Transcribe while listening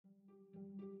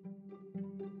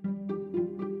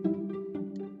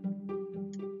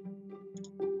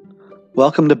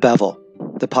Welcome to Bevel,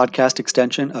 the podcast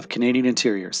extension of Canadian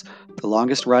Interiors, the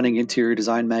longest-running interior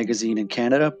design magazine in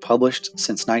Canada, published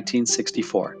since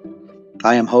 1964.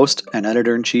 I am host and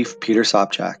editor-in-chief Peter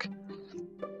Sobchak.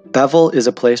 Bevel is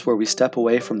a place where we step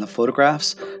away from the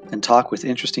photographs and talk with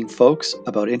interesting folks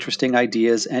about interesting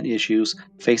ideas and issues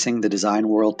facing the design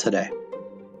world today.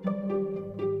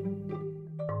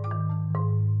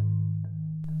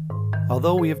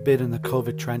 Although we have been in the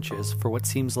COVID trenches for what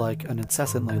seems like an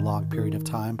incessantly long period of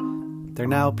time, there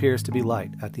now appears to be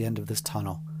light at the end of this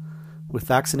tunnel. With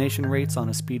vaccination rates on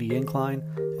a speedy incline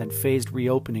and phased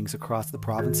reopenings across the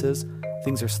provinces,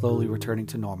 things are slowly returning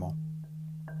to normal.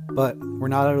 But we're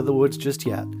not out of the woods just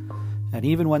yet, and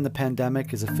even when the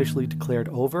pandemic is officially declared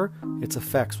over, its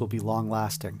effects will be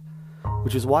long-lasting,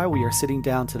 which is why we are sitting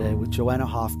down today with Joanna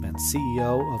Hoffman,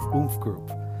 CEO of Oomph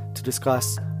Group, to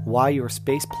discuss why your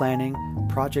space planning,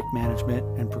 project management,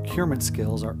 and procurement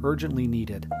skills are urgently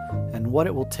needed, and what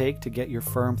it will take to get your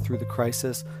firm through the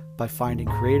crisis by finding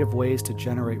creative ways to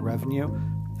generate revenue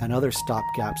and other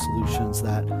stopgap solutions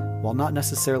that, while not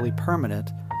necessarily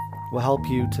permanent, will help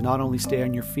you to not only stay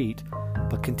on your feet,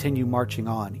 but continue marching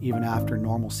on even after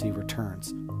normalcy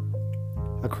returns.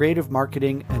 A creative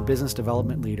marketing and business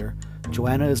development leader,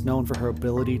 Joanna is known for her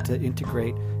ability to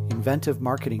integrate inventive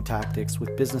marketing tactics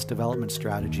with business development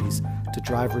strategies to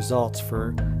drive results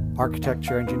for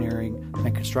architecture, engineering,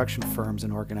 and construction firms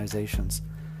and organizations.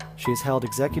 She has held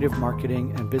executive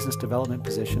marketing and business development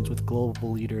positions with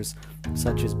global leaders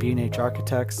such as B&H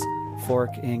Architects,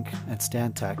 Fork Inc., and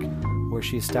Stantec, where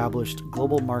she established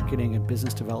global marketing and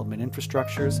business development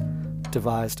infrastructures,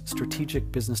 devised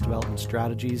strategic business development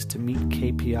strategies to meet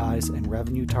KPIs and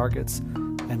revenue targets,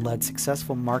 and led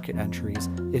successful market entries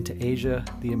into Asia,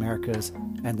 the Americas,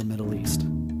 and the Middle East.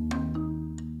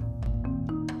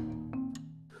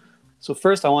 So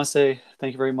first, I want to say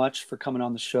thank you very much for coming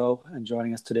on the show and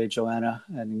joining us today, Joanna,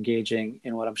 and engaging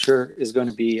in what I'm sure is going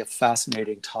to be a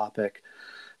fascinating topic.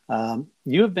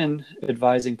 You have been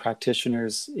advising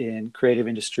practitioners in creative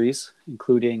industries,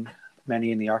 including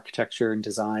many in the architecture and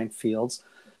design fields,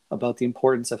 about the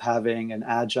importance of having an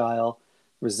agile,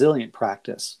 resilient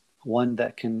practice, one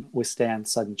that can withstand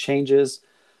sudden changes,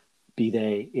 be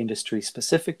they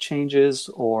industry-specific changes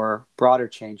or broader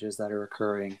changes that are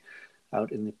occurring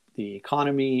out in the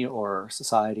economy or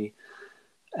society.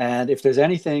 And if there's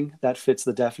anything that fits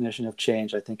the definition of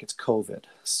change, I think it's COVID.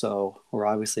 So we're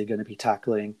obviously going to be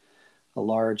tackling a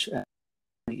large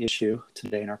issue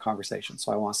today in our conversation.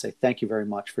 So I want to say thank you very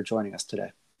much for joining us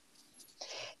today.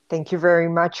 Thank you very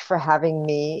much for having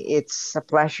me. It's a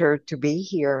pleasure to be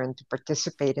here and to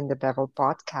participate in the Bevel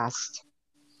podcast.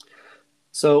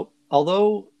 So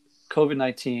although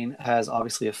COVID-19 has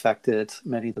obviously affected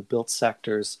many of the built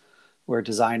sectors where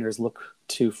designers look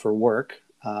to for work,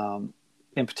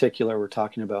 in particular, we're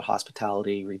talking about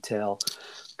hospitality, retail,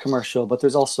 commercial, but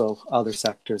there's also other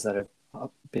sectors that have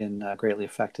been greatly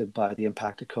affected by the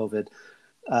impact of COVID.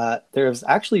 There has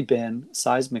actually been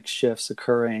seismic shifts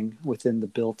occurring within the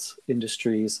built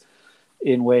industries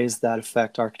in ways that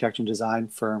affect architecture and design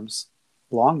firms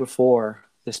long before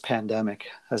this pandemic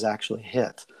has actually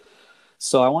hit.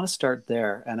 So I want to start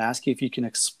there and ask you if you can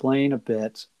explain a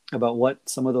bit about what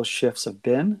some of those shifts have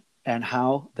been and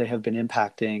how they have been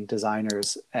impacting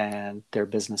designers and their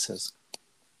businesses.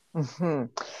 Mm-hmm.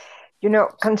 You know,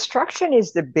 construction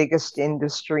is the biggest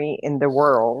industry in the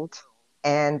world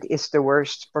and is the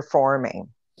worst performing.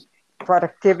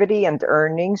 Productivity and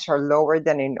earnings are lower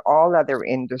than in all other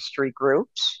industry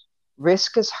groups.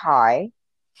 Risk is high,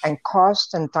 and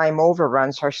cost and time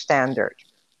overruns are standard.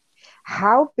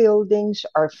 How buildings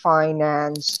are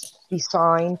financed,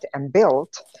 designed, and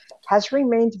built has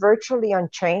remained virtually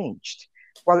unchanged,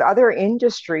 while other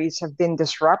industries have been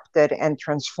disrupted and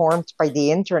transformed by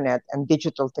the internet and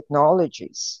digital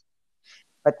technologies.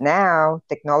 But now,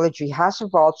 technology has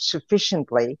evolved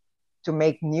sufficiently to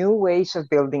make new ways of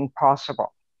building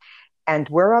possible. And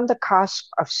we're on the cusp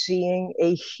of seeing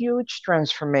a huge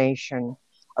transformation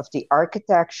of the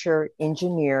architecture,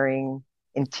 engineering,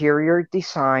 interior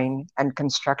design, and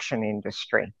construction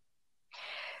industry.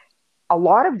 A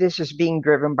lot of this is being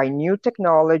driven by new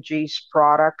technologies,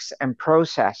 products, and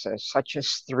processes such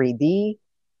as 3D,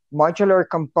 modular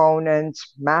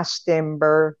components, mass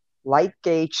timber, light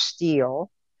gauge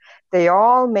steel. They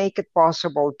all make it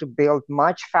possible to build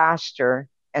much faster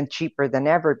and cheaper than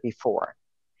ever before.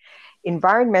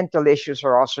 Environmental issues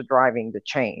are also driving the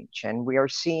change, and we are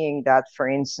seeing that, for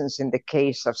instance, in the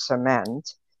case of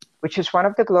cement, which is one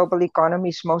of the global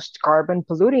economy's most carbon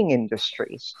polluting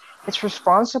industries. It's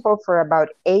responsible for about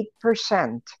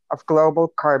 8% of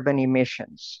global carbon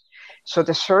emissions. So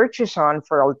the search is on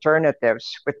for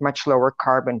alternatives with much lower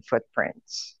carbon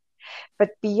footprints. But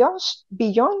beyond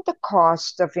the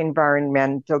cost of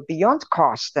beyond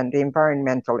cost and the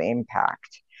environmental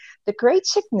impact, the great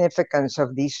significance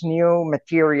of these new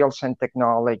materials and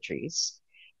technologies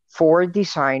for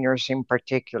designers in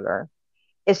particular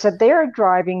is that they are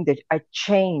driving a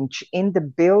change in the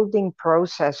building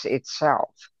process itself,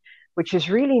 which is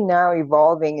really now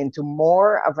evolving into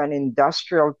more of an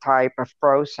industrial type of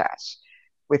process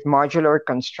with modular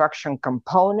construction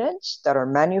components that are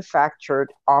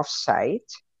manufactured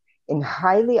off-site in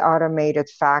highly automated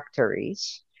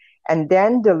factories and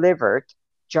then delivered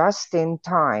just in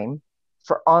time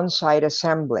for on-site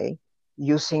assembly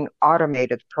using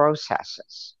automated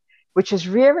processes, which is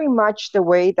very much the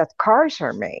way that cars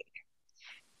are made.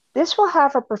 This will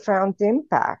have a profound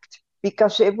impact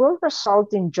because it will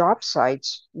result in job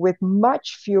sites with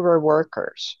much fewer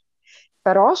workers,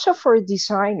 but also for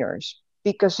designers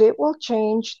because it will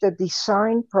change the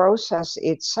design process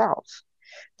itself,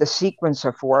 the sequence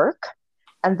of work,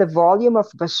 and the volume of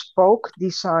bespoke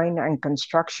design and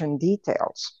construction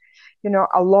details.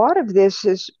 A lot of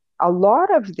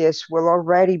this will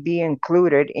already be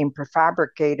included in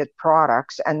prefabricated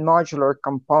products and modular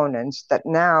components that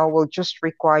now will just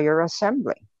require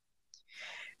assembly.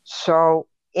 So,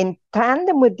 in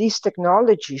tandem with these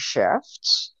technology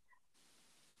shifts,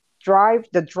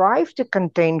 the drive to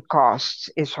contain costs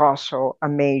is also a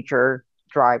major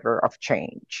driver of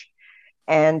change,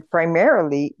 and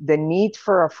primarily the need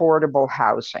for affordable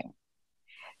housing.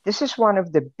 This is one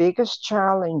of the biggest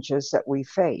challenges that we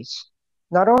face,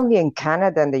 not only in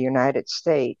Canada and the United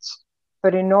States,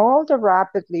 but in all the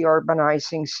rapidly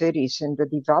urbanizing cities in the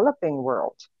developing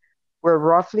world, where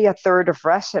roughly a third of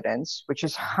residents, which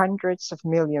is hundreds of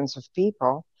millions of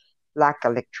people, lack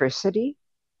electricity,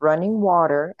 running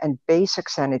water, and basic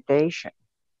sanitation.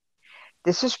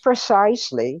 This is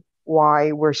precisely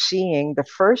why we're seeing the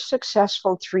first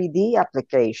successful 3D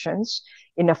applications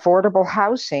in affordable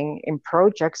housing in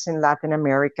projects in Latin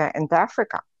America and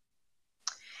Africa.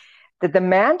 The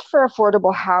demand for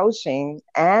affordable housing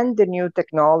and the new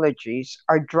technologies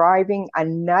are driving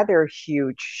another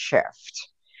huge shift,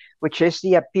 which is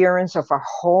the appearance of a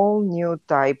whole new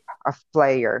type of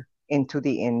player into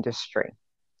the industry.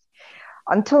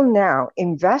 Until now,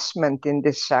 investment in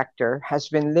this sector has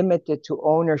been limited to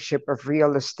ownership of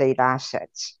real estate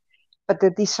assets, but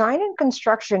the design and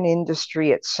construction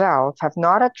industry itself have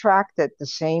not attracted the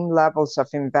same levels of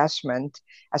investment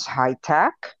as high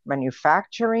tech,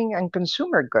 manufacturing, and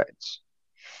consumer goods.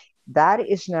 That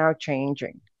is now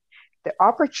changing. The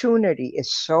opportunity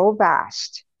is so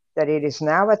vast that it is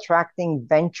now attracting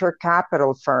venture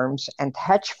capital firms and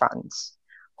hedge funds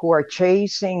who are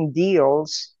chasing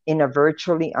deals in a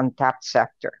virtually untapped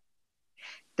sector.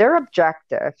 Their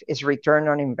objective is return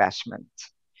on investment.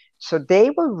 So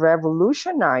they will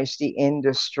revolutionize the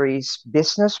industry's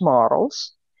business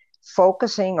models,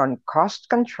 focusing on cost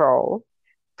control,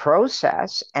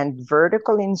 process, and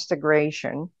vertical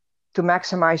integration to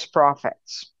maximize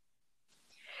profits.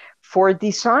 For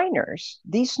designers,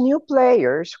 these new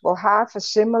players will have a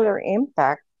similar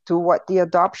impact to what the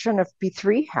adoption of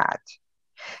P3 had.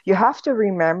 You have to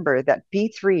remember that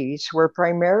P3s were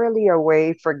primarily a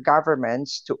way for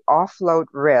governments to offload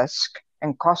risk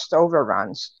and cost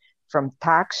overruns from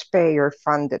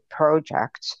taxpayer-funded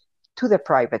projects to the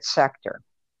private sector.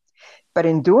 But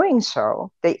in doing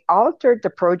so, they altered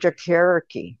the project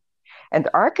hierarchy, and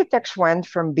architects went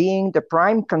from being the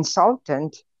prime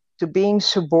consultant to being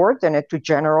subordinate to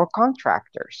general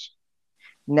contractors.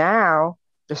 Now,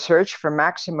 the search for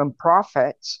maximum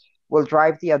profits will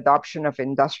drive the adoption of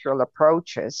industrial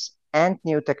approaches and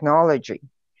new technology,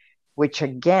 which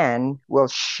again will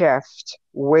shift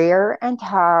where and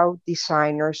how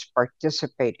designers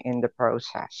participate in the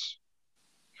process.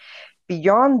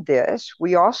 Beyond this,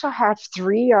 we also have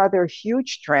three other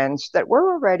huge trends that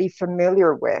we're already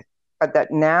familiar with, but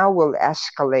that now will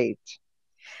escalate.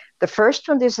 The first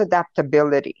one is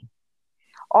adaptability.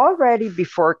 Already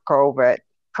before COVID,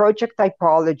 project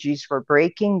typologies were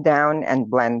breaking down and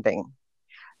blending.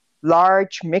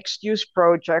 Large mixed-use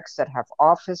projects that have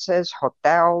offices,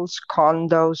 hotels,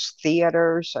 condos,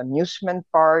 theaters, amusement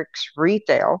parks,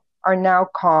 retail are now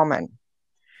common.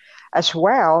 As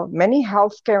well, many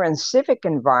healthcare and civic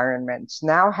environments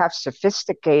now have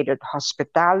sophisticated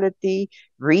hospitality,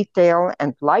 retail,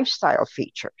 and lifestyle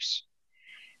features.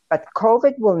 But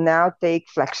COVID will now take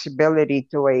flexibility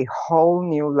to a whole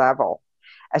new level,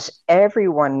 as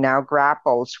everyone now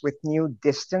grapples with new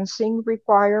distancing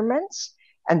requirements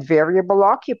and variable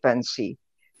occupancy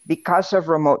because of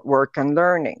remote work and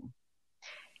learning.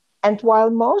 And while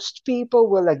most people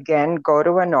will again go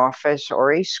to an office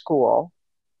or a school,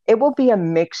 it will be a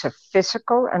mix of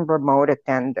physical and remote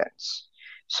attendance.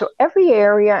 So every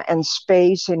area and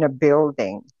space in a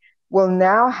building will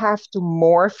now have to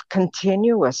morph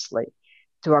continuously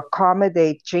to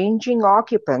accommodate changing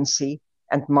occupancy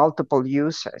and multiple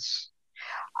uses.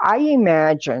 I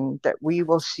imagine that we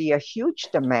will see a huge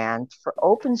demand for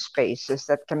open spaces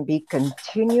that can be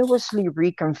continuously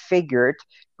reconfigured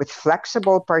with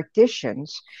flexible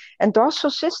partitions and also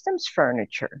systems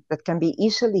furniture that can be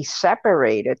easily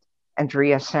separated and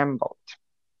reassembled.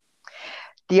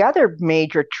 The other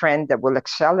major trend that will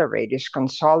accelerate is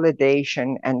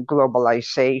consolidation and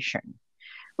globalization,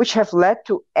 which have led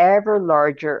to ever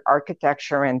larger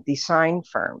architecture and design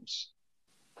firms.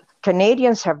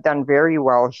 Canadians have done very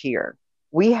well here.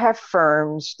 We have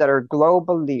firms that are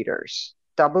global leaders.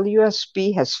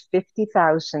 WSP has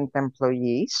 50,000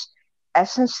 employees,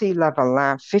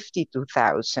 SNC-Lavalin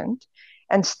 52,000,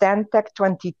 and Stantec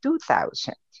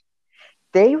 22,000.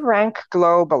 They rank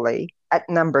globally at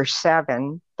number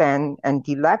 7, 10, and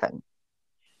 11.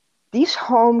 These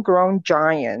homegrown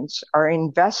giants are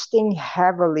investing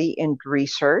heavily in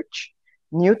research,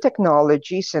 new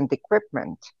technologies, and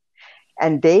equipment,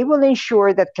 and they will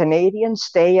ensure that Canadians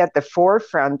stay at the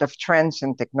forefront of trends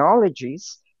and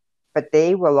technologies, but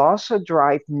they will also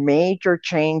drive major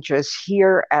changes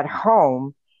here at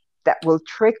home that will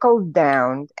trickle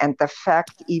down and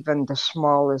affect even the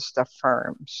smallest of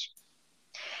firms.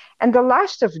 And the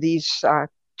last of these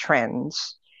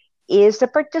trends is the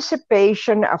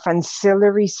participation of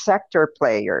ancillary sector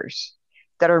players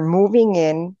that are moving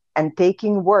in and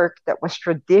taking work that was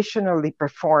traditionally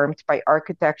performed by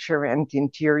architecture and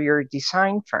interior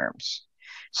design firms,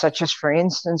 such as, for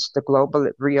instance, the global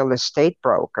real estate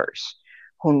brokers,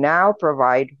 who now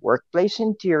provide workplace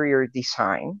interior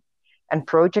design and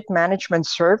project management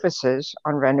services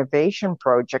on renovation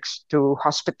projects to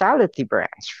hospitality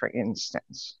brands, for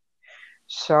instance.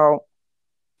 So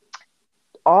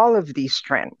all of these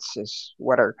trends is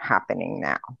what are happening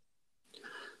now.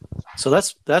 So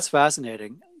that's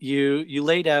fascinating. You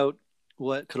laid out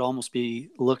what could almost be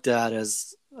looked at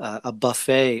as a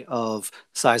buffet of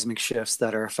seismic shifts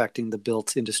that are affecting the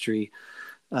built industry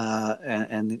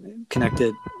and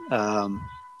connecting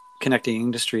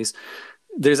industries.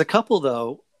 There's a couple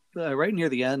though, right near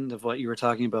the end of what you were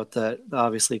talking about that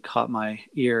obviously caught my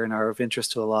ear and are of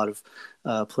interest to a lot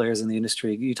of players in the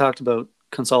industry. You talked about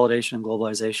consolidation and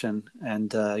globalization,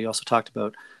 and you also talked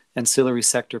about ancillary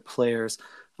sector players.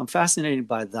 I'm fascinated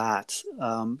by that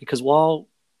because while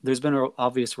there's been an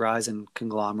obvious rise in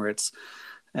conglomerates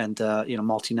and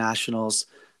multinationals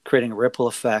creating a ripple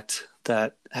effect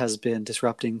that has been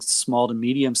disrupting small to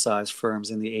medium-sized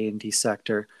firms in the A&D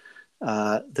sector,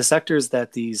 the sectors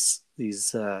that these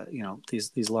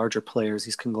larger players,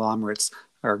 these conglomerates,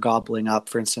 are gobbling up,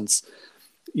 for instance,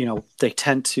 they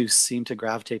tend to seem to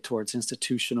gravitate towards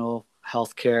institutional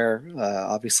healthcare,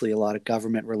 obviously a lot of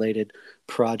government-related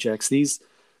projects. These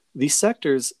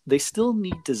sectors, they still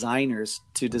need designers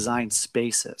to design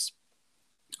spaces,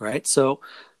 right? So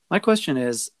my question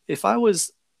is, if I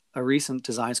was a recent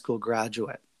design school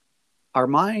graduate, are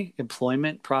my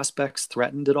employment prospects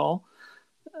threatened at all?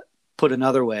 Put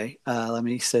another way, let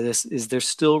me say this, is there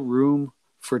still room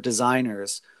for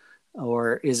designers,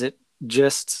 or is it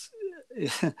just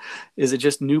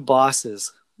new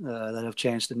bosses that have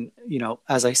changed? And,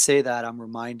 as I say that, I'm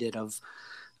reminded of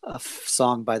a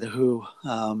song by The Who,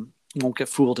 Won't Get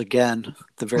Fooled Again.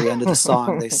 At the very end of the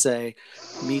song, they say,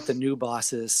 meet the new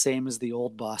bosses, same as the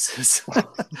old bosses.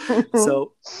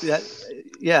 So,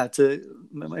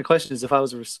 my question is, if I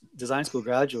was a design school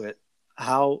graduate,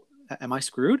 how am I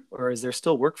screwed, or is there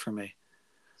still work for me?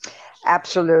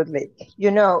 Absolutely.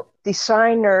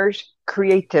 Designers'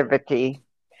 creativity,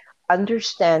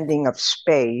 understanding of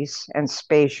space and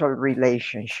spatial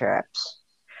relationships,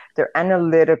 their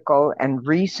analytical and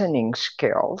reasoning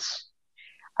skills,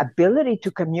 ability to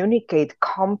communicate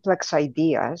complex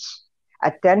ideas,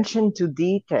 attention to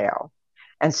detail,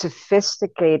 and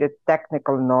sophisticated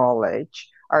technical knowledge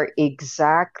are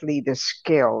exactly the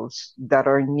skills that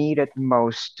are needed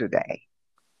most today.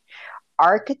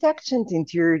 Architects and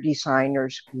interior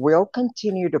designers will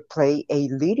continue to play a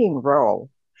leading role,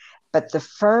 but the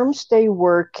firms they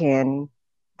work in,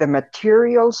 the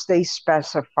materials they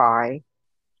specify,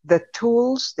 the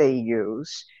tools they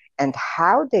use, and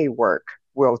how they work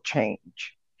will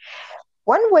change.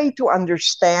 One way to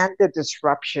understand the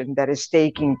disruption that is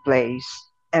taking place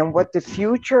And what the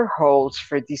future holds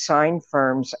for design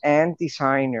firms and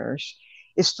designers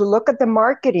is to look at the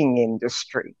marketing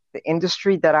industry, the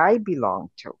industry that I belong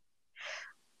to,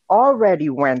 already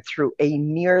went through a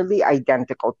nearly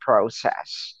identical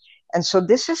process. And so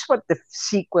this is what the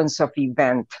sequence of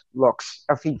events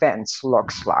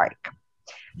looks like.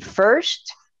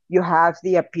 First, you have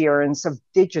the appearance of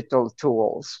digital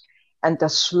tools and the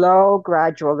slow,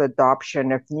 gradual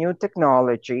adoption of new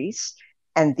technologies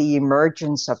and the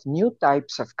emergence of new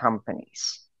types of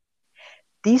companies.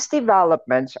 These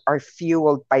developments are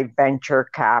fueled by venture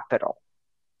capital.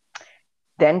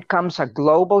 Then comes a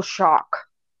global shock,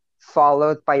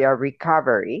 followed by a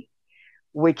recovery,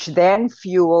 which then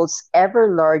fuels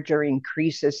ever larger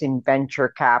increases in venture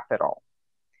capital.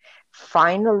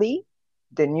 Finally,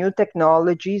 the new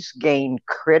technologies gain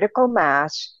critical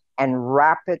mass and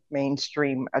rapid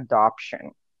mainstream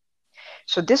adoption.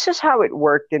 So, this is how it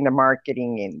worked in the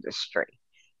marketing industry.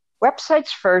 Websites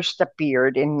first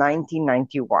appeared in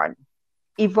 1991,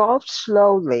 evolved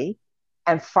slowly,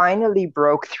 and finally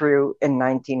broke through in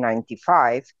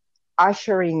 1995,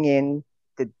 ushering in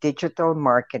the digital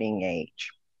marketing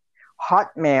age.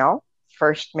 Hotmail,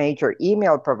 first major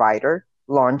email provider,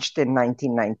 launched in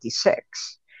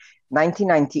 1996.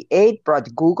 1998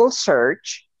 brought Google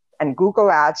Search, and Google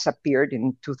Ads appeared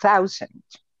in 2000.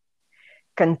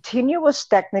 Continuous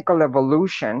technical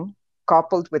evolution,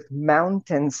 coupled with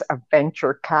mountains of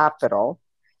venture capital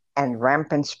and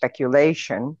rampant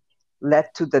speculation, led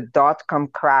to the dot-com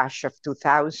crash of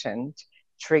 2000,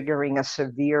 triggering a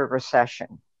severe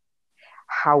recession.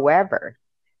 However,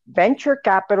 venture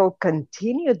capital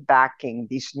continued backing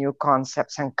these new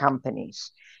concepts and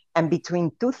companies, and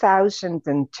between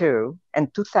 2002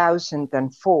 and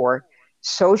 2004,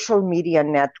 social media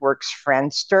networks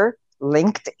Friendster,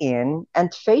 LinkedIn,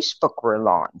 and Facebook were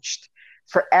launched,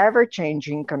 forever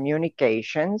changing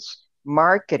communications,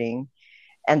 marketing,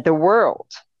 and the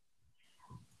world.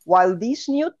 While these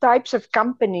new types of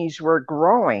companies were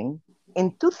growing,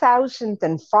 in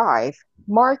 2005,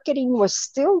 marketing was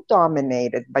still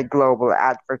dominated by global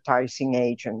advertising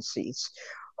agencies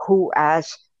who,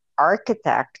 as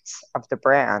architects of the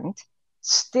brand,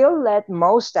 still led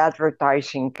most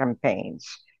advertising campaigns,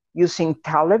 using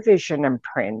television and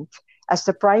print as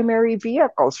the primary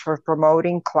vehicles for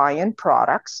promoting client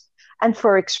products and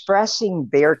for expressing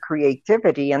their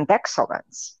creativity and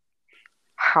excellence.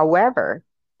 However,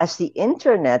 as the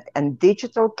internet and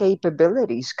digital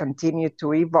capabilities continued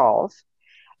to evolve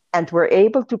and were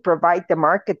able to provide the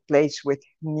marketplace with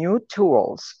new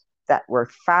tools that were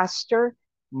faster,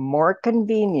 more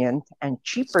convenient, and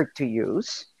cheaper to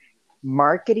use,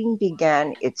 marketing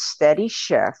began its steady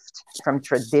shift from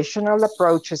traditional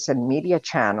approaches and media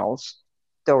channels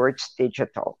towards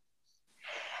digital.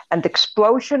 And the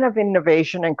explosion of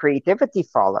innovation and creativity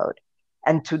followed.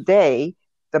 And today,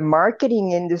 the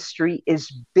marketing industry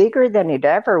is bigger than it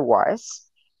ever was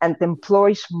and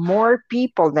employs more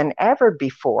people than ever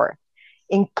before,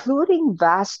 including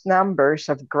vast numbers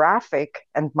of graphic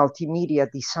and multimedia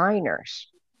designers.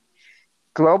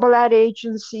 Global ad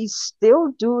agencies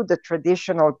still do the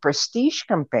traditional prestige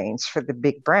campaigns for the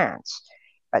big brands,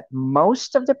 but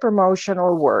most of the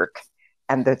promotional work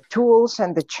and the tools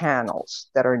and the channels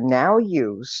that are now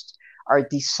used are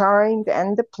designed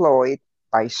and deployed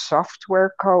by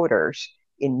software coders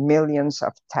in millions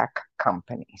of tech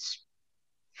companies.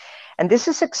 And this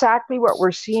is exactly what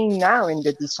we're seeing now in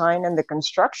the design and the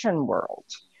construction world.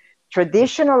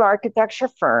 Traditional architecture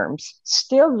firms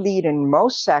still lead in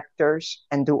most sectors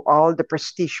and do all the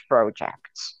prestige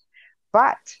projects.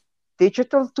 But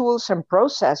digital tools and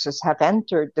processes have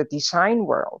entered the design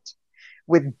world,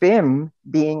 with BIM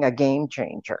being a game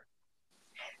changer.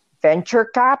 Venture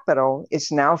capital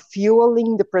is now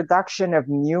fueling the production of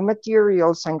new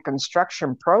materials and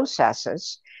construction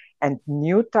processes, and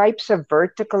new types of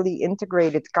vertically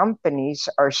integrated companies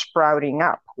are sprouting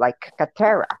up, like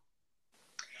Katerra.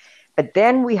 But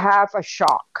then we have a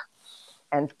shock,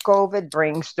 and COVID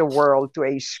brings the world to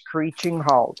a screeching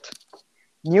halt.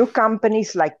 New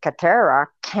companies like Katerra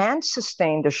can't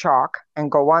sustain the shock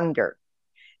and go under.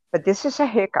 But this is a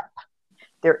hiccup.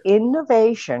 Their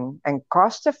innovation and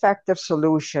cost-effective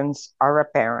solutions are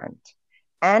apparent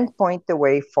and point the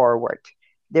way forward.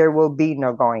 There will be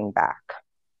no going back.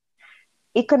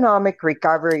 Economic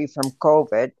recovery from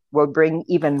COVID will bring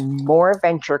even more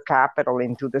venture capital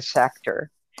into the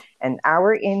sector, and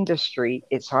our industry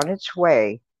is on its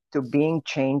way to being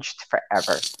changed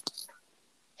forever.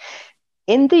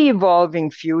 In the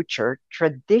evolving future,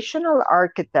 traditional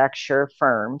architecture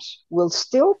firms will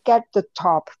still get the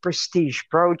top prestige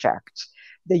projects,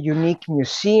 The unique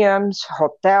museums,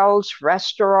 hotels,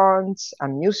 restaurants,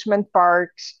 amusement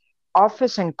parks,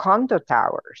 office and condo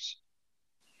towers,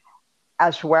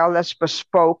 as well as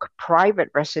bespoke private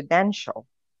residential.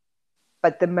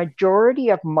 But the majority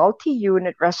of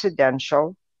multi-unit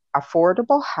residential,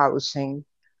 affordable housing,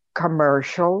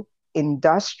 commercial,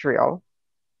 industrial,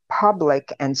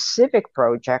 public, and civic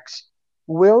projects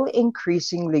will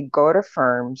increasingly go to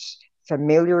firms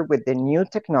familiar with the new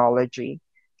technology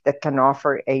that can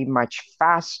offer a much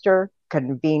faster,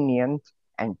 convenient,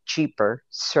 and cheaper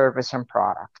service and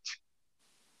product.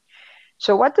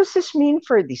 So, what does this mean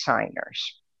for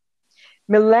designers?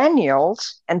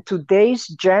 Millennials and today's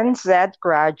Gen Z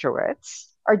graduates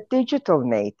are digital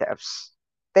natives.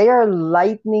 They are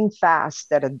lightning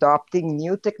fast at adopting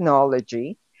new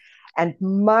technology and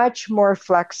much more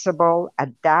flexible,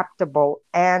 adaptable,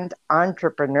 and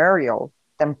entrepreneurial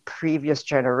than previous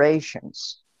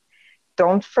generations.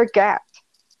 Don't forget,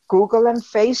 Google and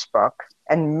Facebook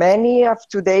and many of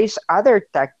today's other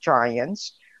tech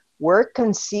giants were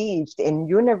conceived in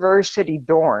university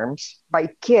dorms by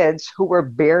kids who were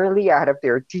barely out of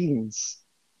their teens.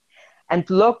 And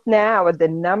look now at the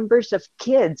numbers of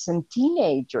kids and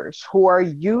teenagers who are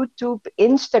YouTube,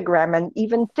 Instagram, and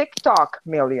even TikTok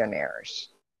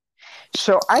millionaires.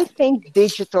 So I think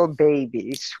digital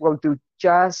babies will do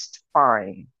just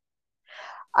fine.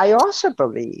 I also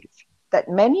believe that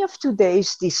many of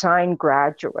today's design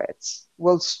graduates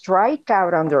will strike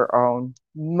out on their own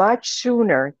much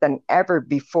sooner than ever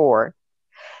before,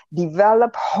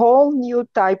 develop whole new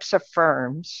types of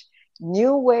firms,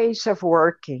 new ways of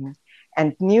working,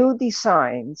 and new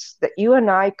designs that you and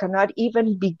I cannot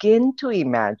even begin to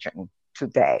imagine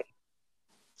today.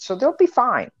 So they'll be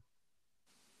fine.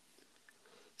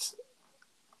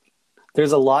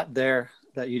 There's a lot there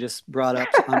that you just brought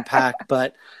up to unpack,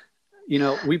 but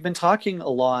we've been talking a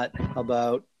lot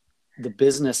about the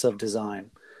business of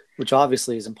design, which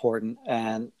obviously is important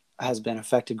and has been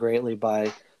affected greatly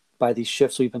by these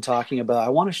shifts we've been talking about. I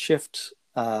want to shift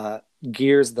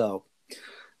gears though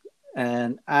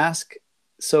and ask,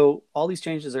 so all these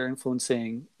changes are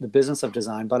influencing the business of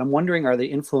design, but I'm wondering, are they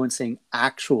influencing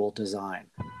actual design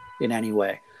in any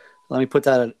way? Let me put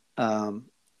that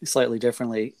slightly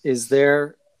differently. Has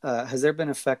there been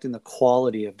effect in the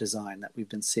quality of design that we've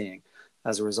been seeing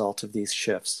as a result of these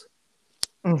shifts?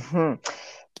 Mm-hmm.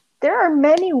 There are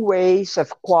many ways of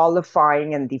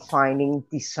qualifying and defining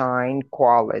design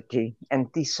quality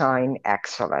and design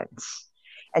excellence.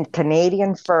 And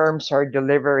Canadian firms are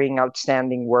delivering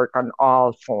outstanding work on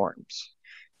all forms.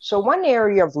 So, one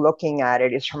area of looking at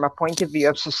it is from a point of view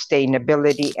of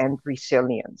sustainability and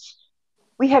resilience.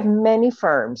 We have many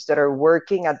firms that are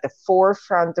working at the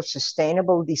forefront of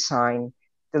sustainable design,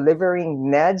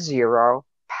 delivering net zero,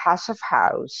 passive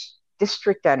house,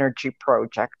 district energy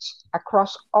projects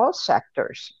across all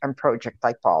sectors and project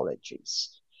typologies.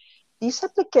 These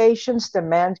applications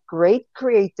demand great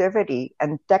creativity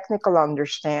and technical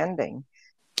understanding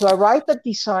to arrive at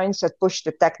designs that push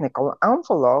the technical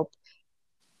envelope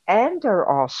and are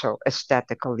also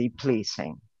aesthetically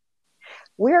pleasing.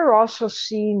 We are also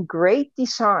seeing great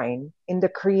design in the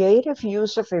creative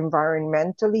use of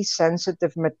environmentally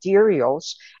sensitive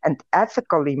materials and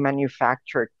ethically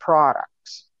manufactured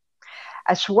products.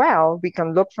 As well, we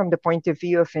can look from the point of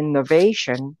view of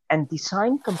innovation and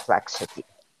design complexity.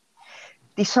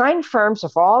 Design firms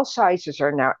of all sizes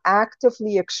are now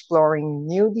actively exploring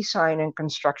new design and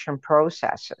construction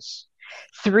processes.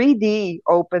 3D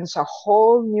opens a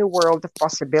whole new world of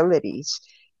possibilities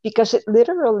because it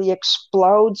literally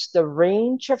explodes the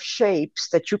range of shapes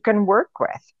that you can work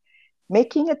with,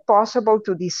 making it possible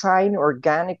to design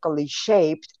organically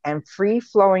shaped and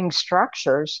free-flowing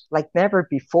structures like never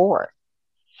before.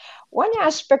 One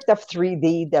aspect of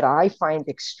 3D that I find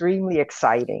extremely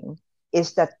exciting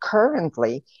is that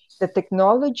currently the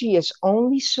technology is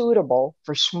only suitable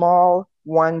for small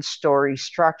one-story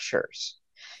structures.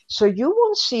 So you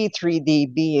won't see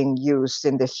 3D being used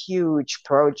in the huge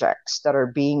projects that are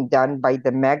being done by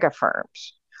the mega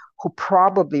firms, who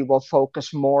probably will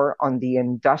focus more on the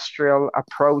industrial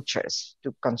approaches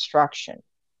to construction.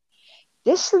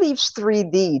 This leaves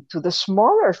 3D to the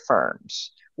smaller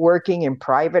firms working in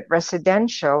private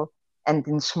residential and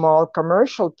in small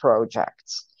commercial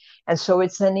projects. And so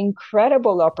it's an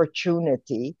incredible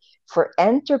opportunity for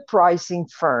enterprising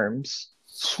firms,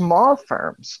 small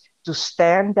firms, to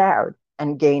stand out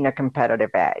and gain a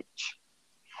competitive edge.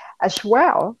 As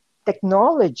well,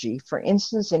 technology, for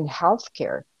instance, in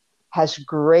healthcare, has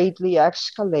greatly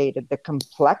escalated the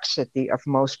complexity of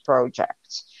most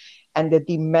projects. And the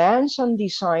demands on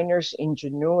designers'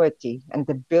 ingenuity and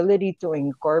the ability to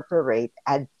incorporate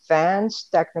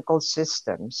advanced technical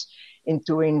systems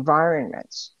into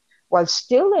environments while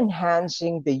still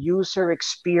enhancing the user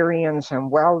experience and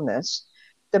wellness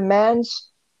demands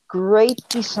great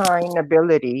design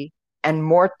ability and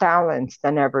more talent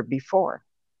than ever before.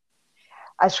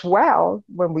 As well,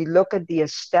 when we look at the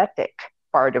aesthetic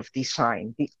part of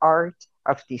design, the art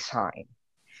of design,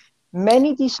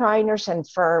 many designers and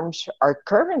firms are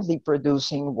currently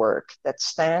producing work that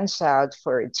stands out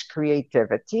for its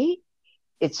creativity,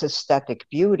 its aesthetic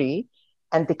beauty,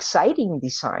 and exciting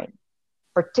design,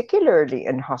 particularly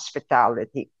in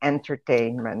hospitality,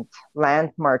 entertainment,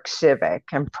 landmark civic,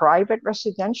 and private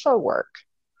residential work.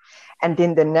 And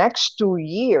in the next 2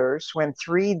 years, when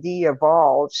 3D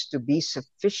evolves to be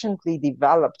sufficiently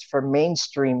developed for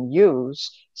mainstream use,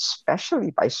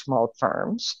 especially by small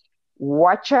firms,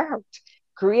 watch out.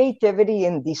 Creativity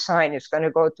in design is going to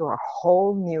go to a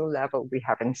whole new level we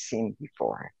haven't seen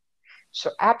before. So,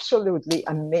 absolutely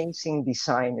amazing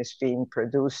design is being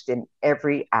produced in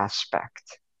every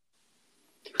aspect.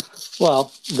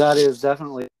 Well, that is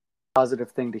definitely a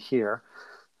positive thing to hear.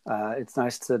 It's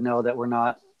nice to know that we're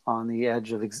not on the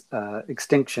edge of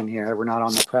extinction here. We're not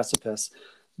on the precipice.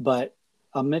 But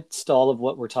amidst all of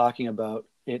what we're talking about,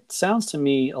 it sounds to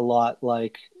me a lot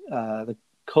like the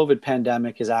COVID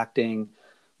pandemic is acting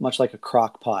much like a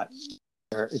crock pot.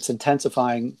 It's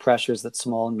intensifying pressures that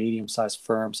small and medium sized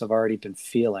firms have already been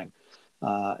feeling,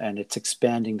 and it's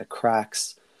expanding the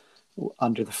cracks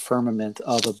under the firmament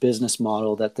of a business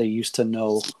model that they used to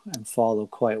know and follow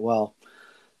quite well.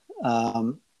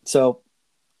 So,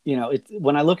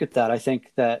 when I look at that, I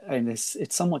think that, and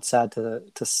it's somewhat sad to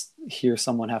hear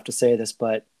someone have to say this,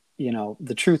 but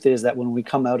the truth is that when we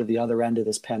come out of the other end of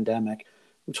this pandemic,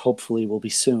 which hopefully will be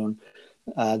soon,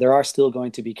 there are still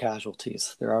going to be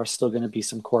casualties. There are still going to be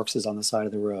some corpses on the side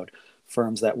of the road,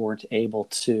 firms that weren't able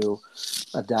to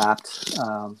adapt,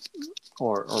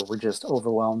 or were just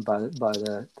overwhelmed by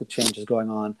the changes going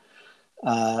on.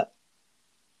 Uh,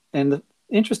 and the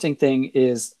interesting thing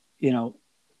is,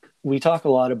 we talk a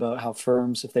lot about how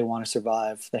firms, if they want to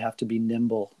survive, they have to be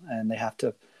nimble and they have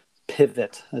to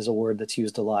pivot, is a word that's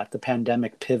used a lot. The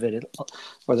pandemic pivot,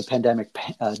 or the pandemic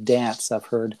dance, I've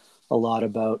heard a lot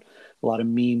about. A lot of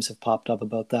memes have popped up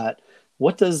about that.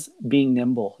 What does being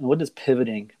nimble and what does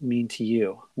pivoting mean to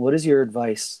you? What is your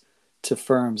advice to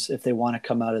firms if they want to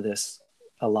come out of this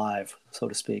alive, so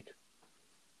to speak?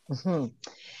 Mhm.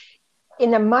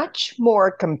 In a much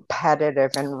more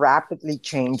competitive and rapidly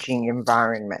changing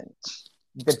environment,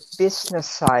 the business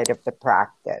side of the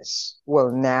practice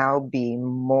will now be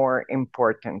more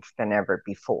important than ever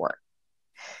before.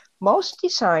 Most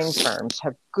design firms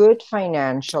have good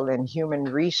financial and human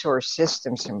resource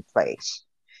systems in place,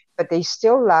 but they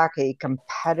still lack a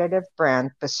competitive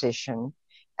brand position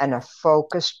and a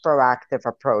focused, proactive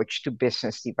approach to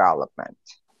business development.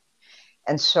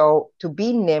 And so to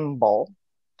be nimble,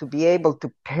 to be able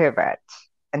to pivot,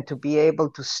 and to be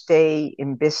able to stay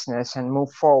in business and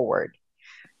move forward,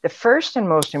 the first and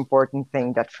most important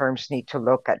thing that firms need to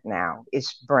look at now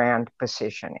is brand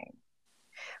positioning,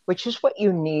 which is what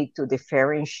you need to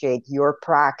differentiate your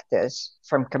practice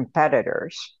from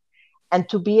competitors and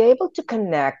to be able to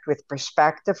connect with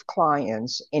prospective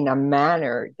clients in a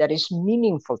manner that is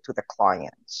meaningful to the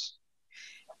clients.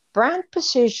 Brand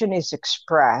position is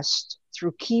expressed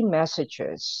through key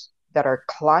messages that are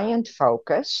client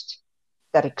focused,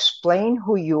 that explain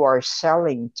who you are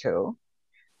selling to,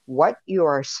 what you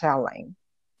are selling,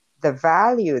 the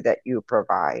value that you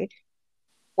provide,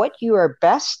 what you are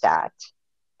best at,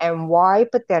 and why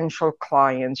potential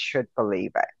clients should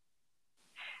believe it.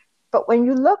 But when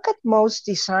you look at most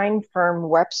design firm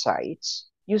websites,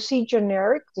 you see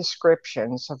generic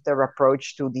descriptions of their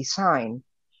approach to design,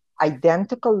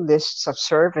 identical lists of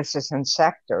services and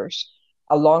sectors,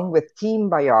 along with team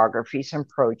biographies and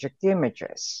project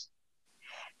images.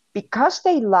 Because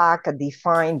they lack a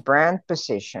defined brand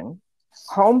position,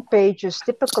 home pages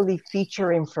typically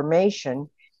feature information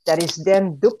that is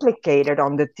then duplicated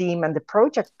on the team and the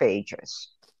project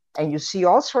pages. And you see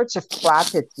all sorts of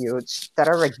platitudes that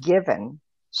are a given,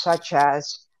 such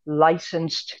as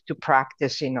licensed to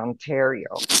practice in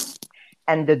Ontario,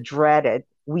 and the dreaded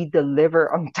we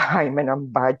deliver on time and on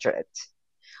budget,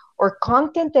 or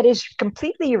content that is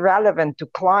completely irrelevant to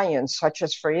clients, such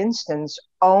as, for instance,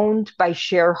 owned by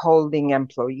shareholding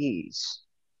employees.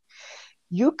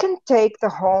 You can take the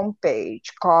homepage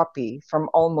copy from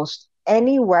almost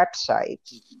any website,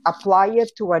 apply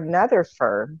it to another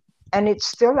firm, and it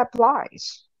still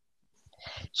applies.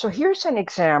 So here's an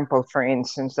example, for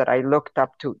instance, that I looked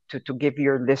up to give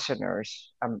your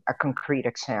listeners a concrete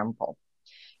example.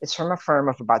 It's from a firm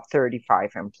of about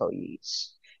 35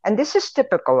 employees. And this is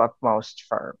typical of most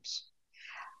firms.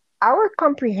 Our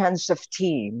comprehensive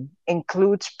team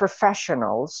includes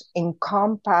professionals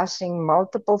encompassing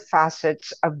multiple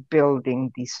facets of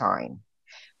building design.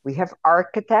 We have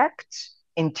architects,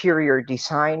 interior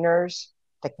designers,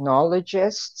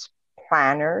 technologists,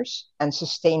 planners, and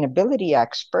sustainability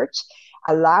experts,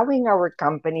 allowing our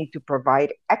company to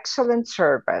provide excellent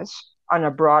service on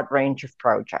a broad range of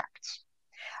projects.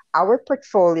 Our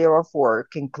portfolio of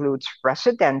work includes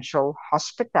residential,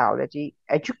 hospitality,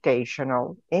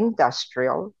 educational,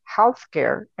 industrial,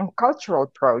 healthcare, and cultural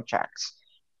projects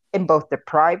in both the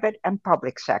private and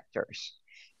public sectors.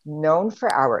 Known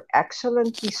for our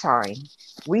excellent design,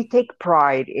 we take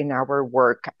pride in our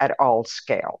work at all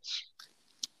scales.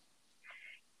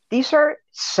 These are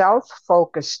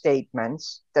self-focused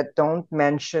statements that don't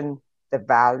mention the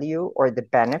value or the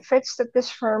benefits that this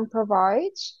firm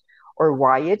provides, or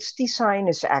why its design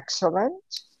is excellent,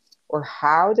 or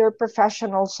how their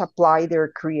professionals apply their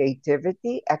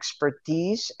creativity,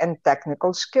 expertise, and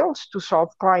technical skills to solve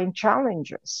client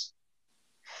challenges.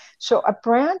 So a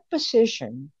brand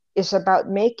position is about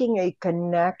making a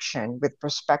connection with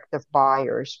prospective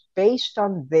buyers based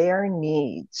on their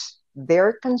needs,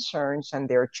 their concerns, and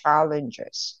their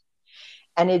challenges.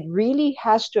 And it really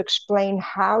has to explain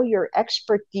how your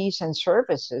expertise and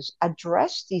services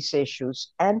address these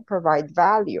issues and provide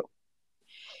value.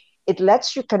 It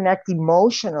lets you connect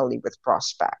emotionally with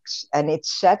prospects, and it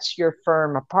sets your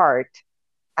firm apart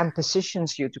and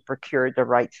positions you to procure the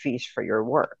right fees for your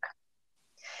work.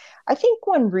 I think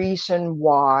one reason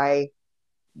why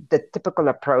the typical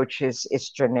approach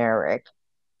is generic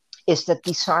is that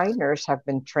designers have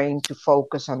been trained to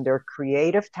focus on their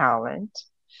creative talent,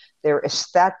 their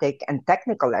aesthetic and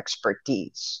technical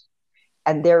expertise,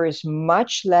 and there is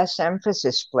much less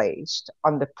emphasis placed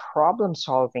on the problem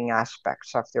solving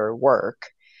aspects of their work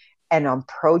and on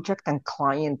project and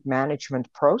client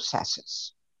management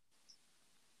processes.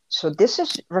 So this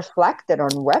is reflected on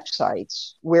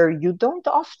websites where you don't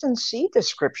often see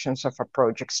descriptions of a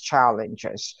project's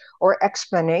challenges or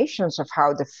explanations of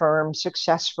how the firm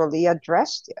successfully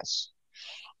addressed this.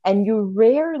 And you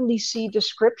rarely see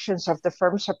descriptions of the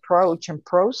firm's approach and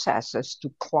processes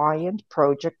to client,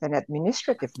 project, and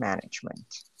administrative management.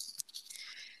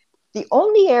 The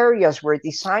only areas where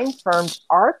design firms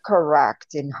are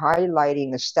correct in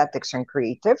highlighting aesthetics and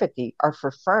creativity are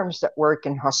for firms that work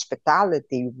in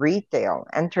hospitality, retail,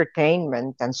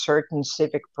 entertainment, and certain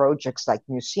civic projects like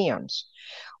museums,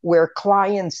 where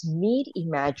clients need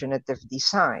imaginative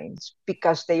designs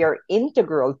because they are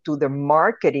integral to the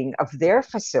marketing of their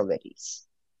facilities.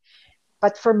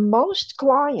 But for most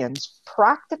clients,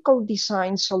 practical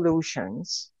design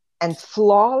solutions and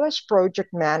flawless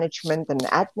project management and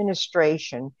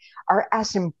administration are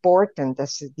as important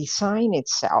as the design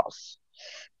itself,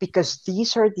 because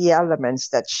these are the elements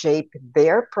that shape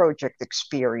their project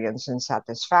experience and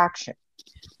satisfaction,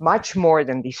 much more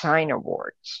than design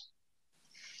awards.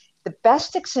 The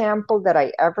best example that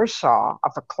I ever saw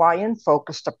of a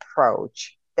client-focused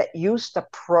approach that used a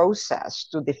process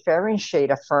to differentiate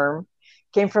a firm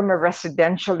came from a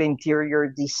residential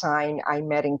interior design I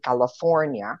met in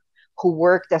California who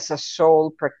worked as a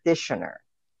sole practitioner.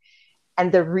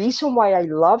 And the reason why I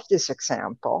love this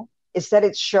example is that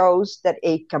it shows that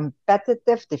a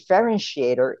competitive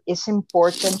differentiator is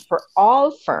important for all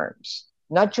firms,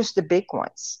 not just the big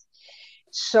ones.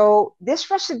 So this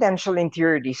residential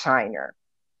interior designer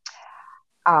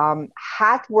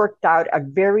had worked out a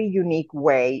very unique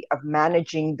way of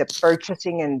managing the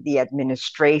purchasing and the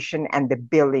administration and the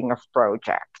billing of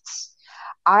projects.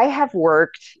 I have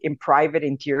worked in private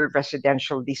interior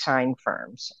residential design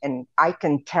firms, and I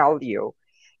can tell you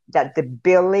that the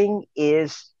billing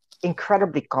is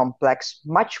incredibly complex,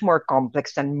 much more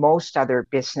complex than most other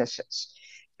businesses.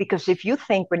 Because if you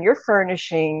think when you're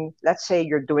furnishing, let's say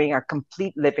you're doing a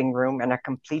complete living room and a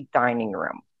complete dining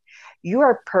room, you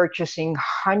are purchasing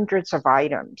hundreds of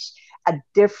items at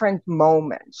different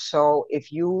moments. So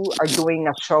if you are doing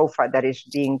a sofa that is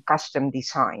being custom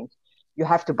designed, you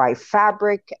have to buy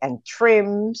fabric and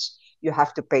trims. You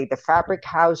have to pay the fabric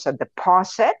house a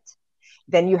deposit.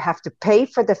 Then you have to pay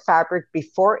for the fabric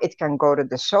before it can go to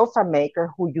the sofa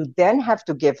maker, who you then have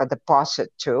to give a deposit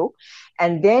to.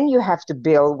 And then you have to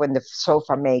bill when the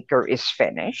sofa maker is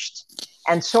finished,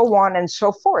 and so on and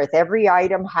so forth. Every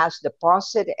item has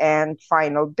deposit and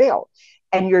final bill.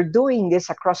 And you're doing this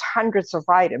across hundreds of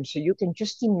items. So you can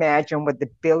just imagine what the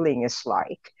billing is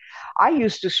like. I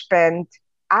used to spend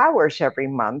hours every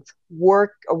month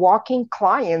walking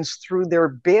clients through their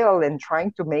bill and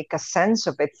trying to make a sense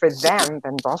of it for them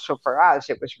and also for us.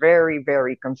 It was very,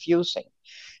 very confusing.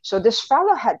 So this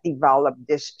fellow had developed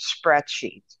this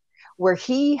spreadsheet where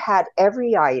he had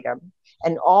every item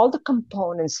and all the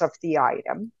components of the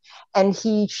item, and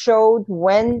he showed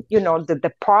when the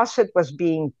deposit was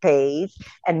being paid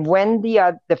and when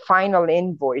the final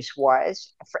invoice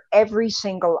was for every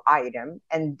single item.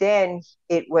 And then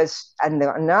it was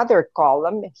another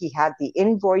column, he had the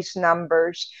invoice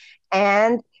numbers,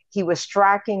 and he was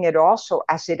tracking it also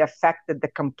as it affected the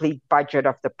complete budget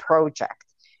of the project.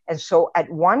 And so at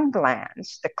one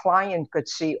glance, the client could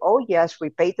see, oh, yes, we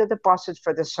paid the deposit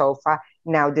for the sofa.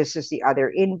 Now this is the other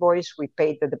invoice. We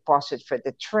paid the deposit for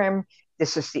the trim.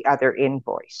 This is the other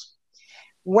invoice.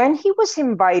 When he was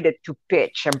invited to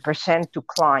pitch and present to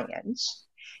clients,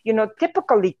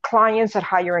 typically clients that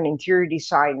hire an interior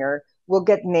designer will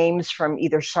get names from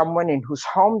either someone in whose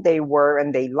home they were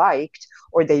and they liked,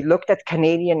 or they looked at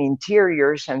Canadian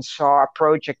interiors and saw a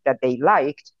project that they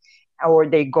liked, or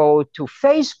they go to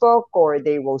Facebook, or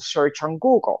they will search on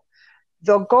Google.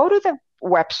 They'll go to the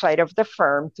website of the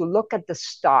firm to look at the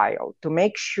style, to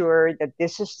make sure that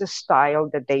this is the style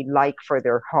that they like for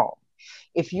their home.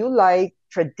 If you like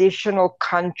traditional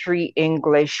country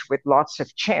English with lots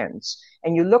of chintz,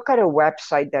 and you look at a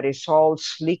website that is all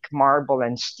sleek marble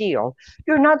and steel,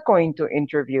 you're not going to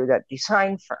interview that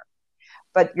design firm.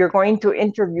 But you're going to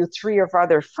interview 3 of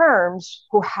other firms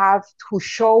who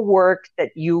show work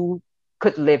that you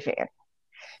could live in.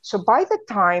 So by the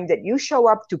time that you show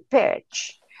up to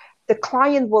pitch, the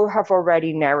client will have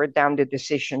already narrowed down the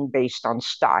decision based on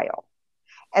style.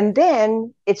 And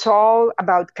then it's all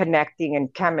about connecting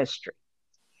and chemistry.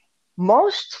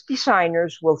 Most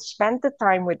designers will spend the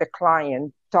time with the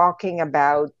client talking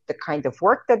about the kind of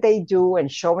work that they do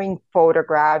and showing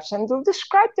photographs, and they'll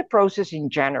describe the process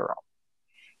in general.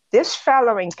 This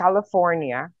fellow in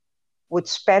California would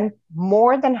spend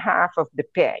more than half of the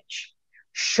pitch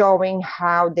showing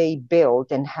how they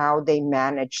built and how they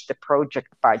managed the project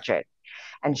budget,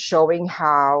 and showing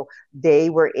how they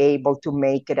were able to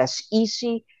make it as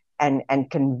easy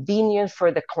and convenient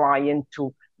for the client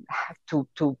to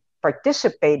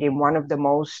participate in one of the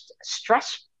most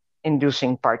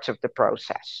stress-inducing parts of the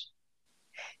process.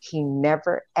 He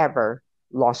never, ever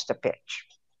lost a pitch.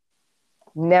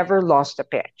 Never lost a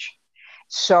pitch.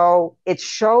 So it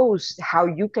shows how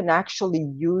you can actually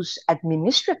use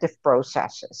administrative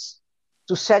processes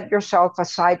to set yourself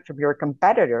aside from your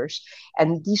competitors.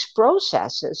 And these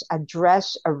processes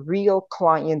address a real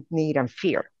client need and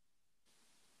fear.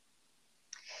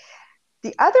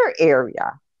 The other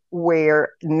area where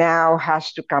now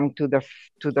has to come to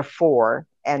the fore,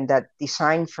 and that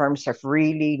design firms have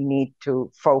really need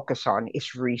to focus on,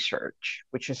 is research,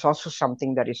 which is also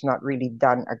something that is not really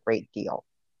done a great deal.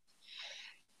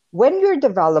 When you're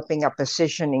developing a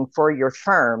positioning for your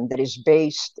firm that is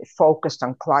focused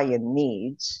on client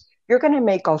needs, you're going to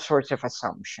make all sorts of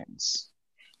assumptions.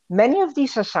 Many of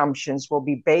these assumptions will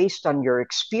be based on your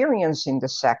experience in the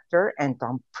sector and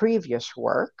on previous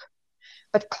work,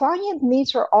 but client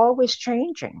needs are always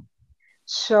changing.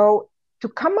 So to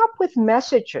come up with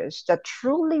messages that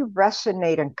truly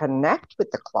resonate and connect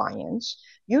with the clients,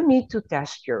 you need to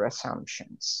test your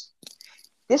assumptions.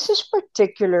 This is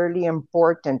particularly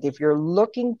important if you're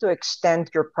looking to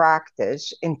extend your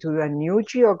practice into a new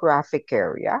geographic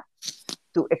area,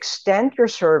 to extend your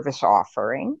service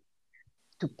offering,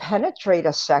 to penetrate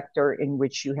a sector in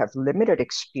which you have limited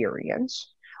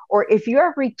experience, or if you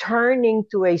are returning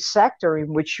to a sector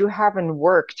in which you haven't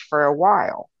worked for a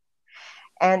while.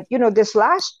 And, this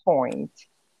last point,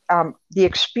 the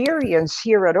experience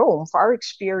here at OOMF, our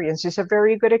experience is a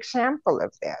very good example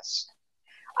of this.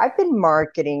 I've been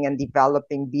marketing and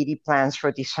developing BD plans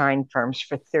for design firms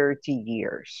for 30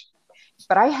 years,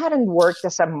 but I hadn't worked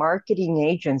as a marketing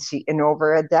agency in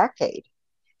over a decade.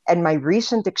 And my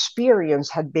recent experience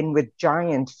had been with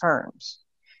giant firms.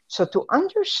 So to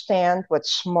understand what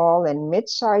small and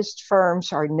mid-sized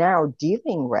firms are now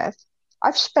dealing with,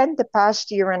 I've spent the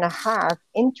past year and a half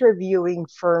interviewing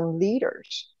firm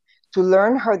leaders to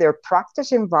learn how their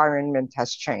practice environment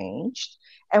has changed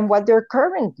and what their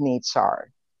current needs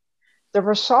are. The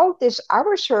result is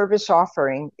our service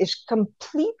offering is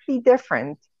completely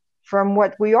different from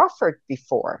what we offered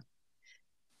before,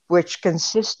 which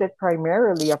consisted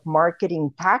primarily of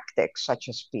marketing tactics such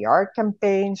as PR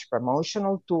campaigns,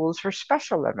 promotional tools, or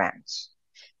special events.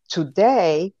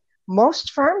 Today,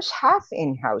 most firms have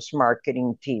in-house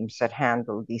marketing teams that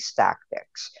handle these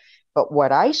tactics. But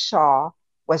what I saw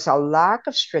was a lack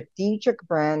of strategic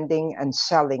branding and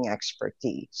selling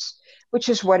expertise, which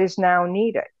is what is now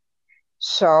needed.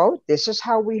 So this is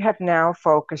how we have now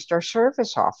focused our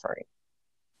service offering.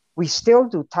 We still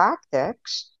do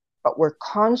tactics, but we're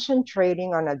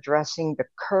concentrating on addressing the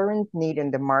current need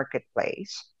in the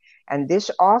marketplace. And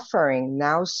this offering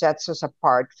now sets us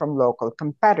apart from local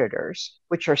competitors,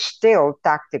 which are still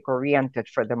tactic oriented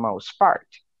for the most part.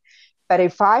 But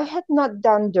if I had not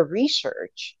done the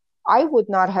research, I would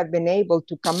not have been able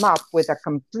to come up with a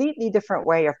completely different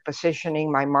way of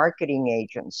positioning my marketing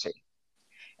agency.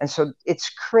 And so it's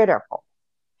critical.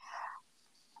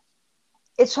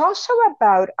 It's also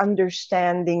about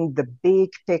understanding the big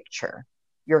picture,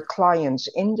 your client's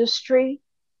industry,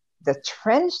 the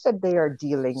trends that they are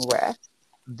dealing with,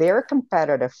 their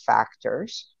competitive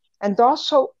factors, and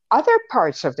also other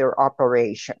parts of their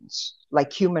operations,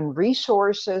 like human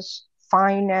resources,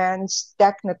 finance,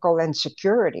 technical, and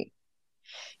security.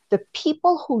 The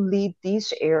people who lead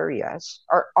these areas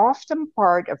are often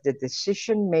part of the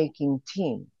decision-making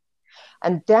team,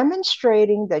 and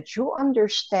demonstrating that you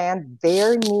understand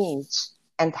their needs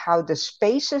and how the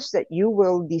spaces that you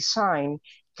will design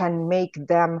can make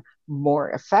them more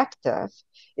effective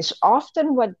is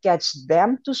often what gets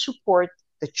them to support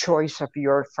the choice of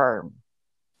your firm.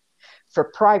 For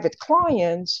private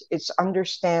clients, it's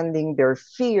understanding their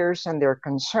fears and their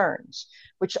concerns,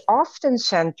 which often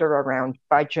center around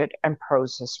budget and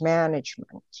process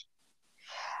management.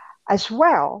 As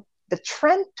well, the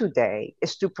trend today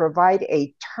is to provide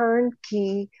a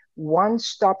turnkey,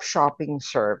 one-stop shopping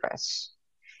service.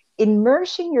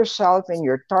 Immersing yourself in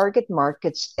your target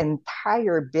market's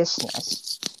entire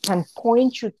business can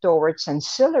point you towards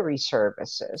ancillary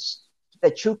services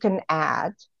that you can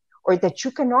add or that you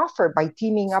can offer by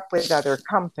teaming up with other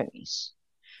companies.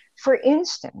 For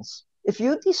instance, if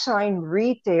you design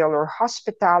retail or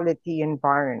hospitality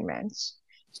environments,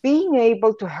 being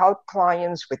able to help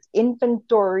clients with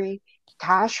inventory,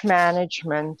 cash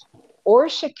management, or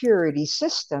security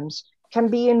systems can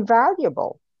be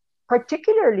invaluable,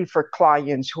 particularly for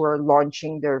clients who are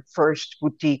launching their first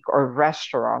boutique or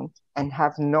restaurant and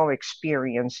have no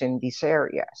experience in these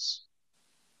areas.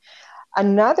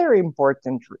 Another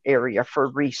important area for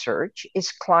research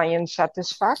is client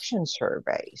satisfaction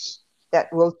surveys that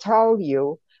will tell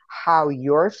you how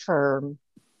your firm,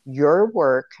 your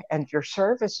work, and your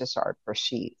services are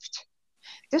perceived.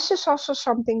 This is also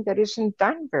something that isn't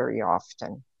done very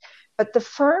often. But the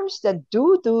firms that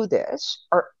do this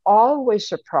are always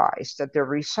surprised at the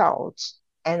results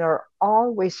and are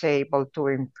always able to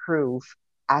improve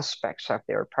aspects of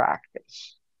their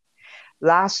practice.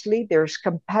 Lastly, there's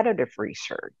competitive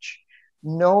research,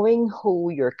 knowing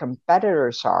who your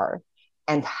competitors are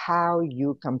and how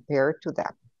you compare to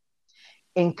them.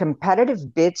 In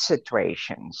competitive bid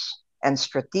situations and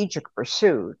strategic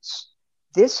pursuits,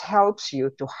 this helps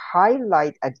you to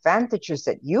highlight advantages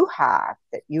that you have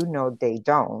that you know they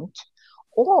don't,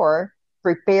 or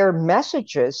prepare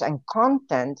messages and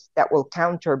content that will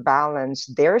counterbalance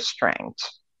their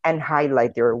strengths and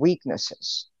highlight their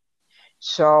weaknesses.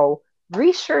 So,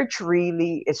 research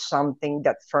really is something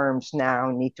that firms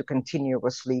now need to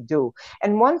continuously do.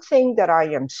 And one thing that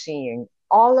I am seeing,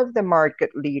 all of the market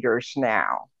leaders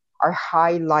now are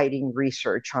highlighting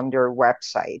research on their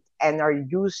website and are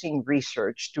using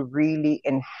research to really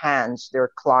enhance their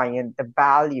client, the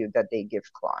value that they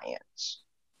give clients.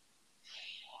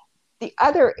 The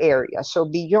other area, so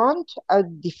beyond a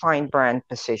defined brand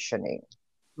positioning,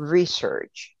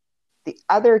 research, the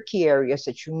other key areas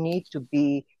that you need to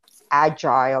be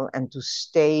agile and to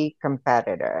stay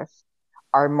competitive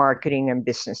are marketing and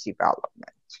business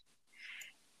development.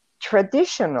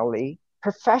 Traditionally,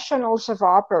 professionals have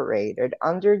operated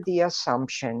under the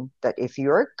assumption that if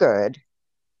you're good,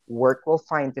 work will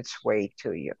find its way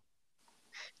to you.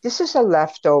 This is a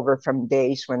leftover from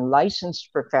days when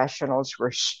licensed professionals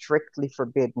were strictly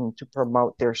forbidden to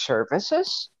promote their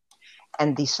services,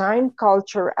 and design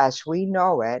culture as we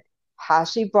know it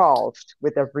has evolved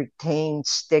with a retained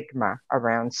stigma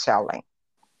around selling.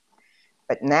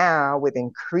 But now, with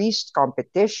increased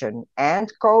competition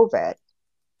and COVID,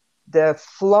 the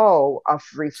flow of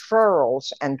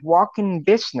referrals and walk-in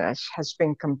business has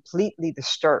been completely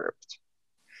disturbed.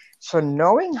 So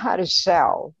knowing how to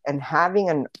sell and having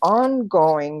an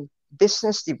ongoing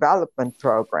business development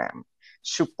program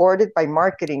supported by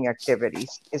marketing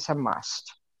activities is a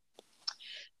must.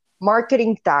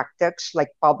 Marketing tactics like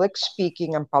public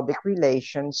speaking and public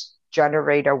relations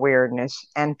generate awareness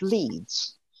and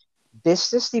leads.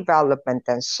 Business development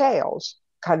and sales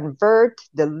convert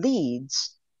the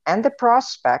leads and the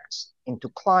prospects into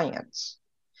clients.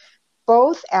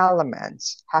 Both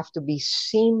elements have to be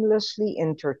seamlessly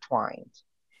intertwined.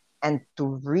 and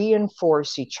to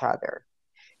reinforce each other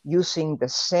using the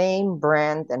same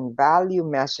brand and value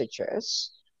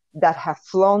messages that have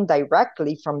flown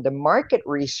directly from the market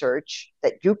research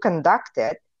that you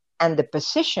conducted and the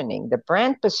positioning, the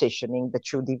brand positioning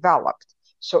that you developed.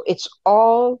 So it's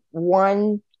all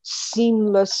one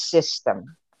seamless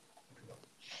system.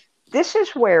 This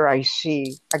is where I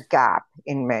see a gap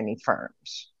in many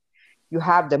firms. You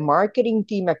have the marketing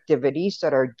team activities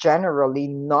that are generally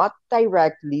not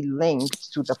directly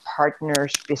linked to the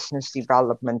partner's business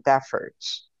development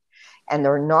efforts and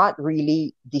are not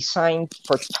really designed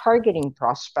for targeting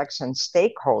prospects and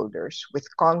stakeholders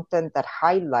with content that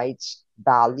highlights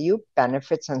value,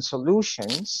 benefits, and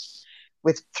solutions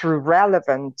through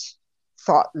relevant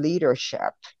thought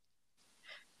leadership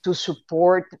to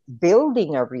support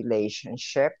building a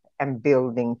relationship and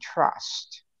building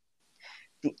trust.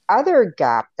 The other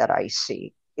gap that I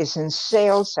see is in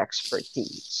sales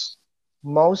expertise.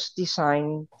 Most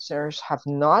designers have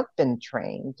not been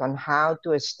trained on how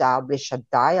to establish a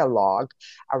dialogue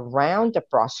around the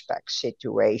prospect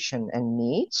situation and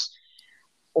needs,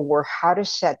 or how to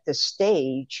set the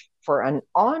stage for an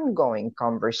ongoing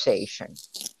conversation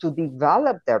to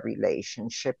develop the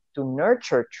relationship, to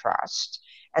nurture trust,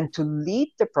 and to lead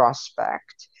the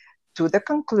prospect to the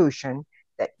conclusion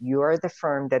that you are the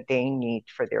firm that they need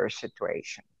for their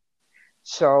situation.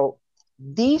 So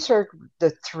these are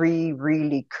the three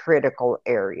really critical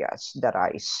areas that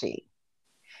I see.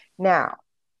 Now,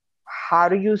 how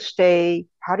do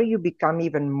you become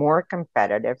even more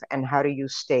competitive, and how do you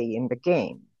stay in the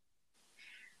game?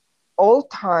 Old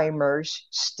timers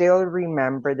still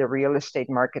remember the real estate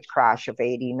market crash of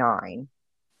 89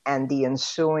 and the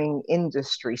ensuing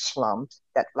industry slump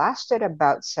that lasted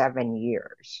about 7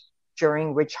 years,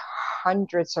 during which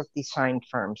hundreds of design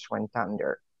firms went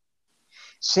under.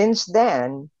 Since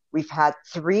then, we've had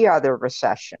three other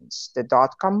recessions: the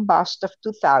dot-com bust of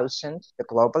 2000, the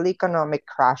global economic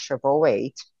crash of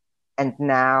 '08, and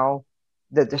now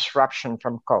the disruption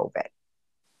from COVID.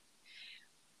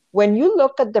 When you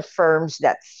look at the firms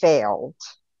that failed,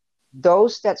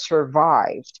 those that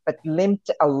survived but limped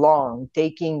along,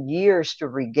 taking years to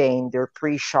regain their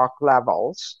pre-shock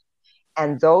levels,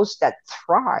 and those that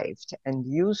thrived and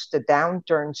used the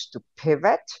downturns to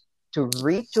pivot, to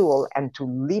retool, and to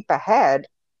leap ahead,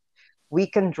 we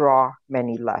can draw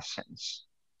many lessons.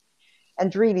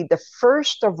 And really, the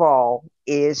first of all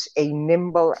is a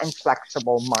nimble and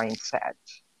flexible mindset.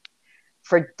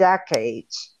 For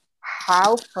decades,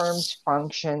 how firms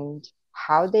functioned,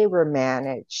 how they were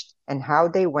managed, and how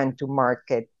they went to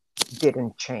market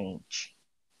didn't change.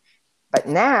 But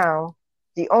now,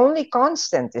 the only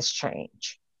constant is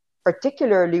change,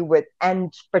 particularly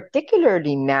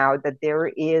now that there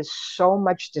is so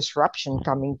much disruption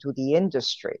coming to the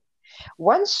industry.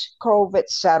 Once COVID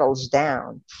settles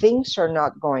down, things are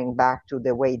not going back to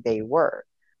the way they were.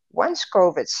 Once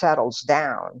COVID settles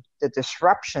down, the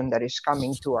disruption that is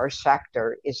coming to our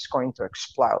sector is going to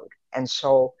explode. And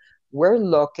so we're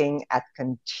looking at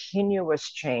continuous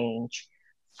change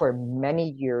for many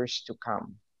years to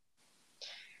come.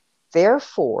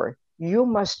 Therefore, you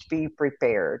must be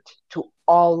prepared to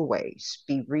always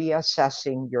be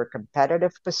reassessing your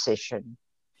competitive position,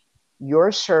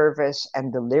 your service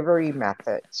and delivery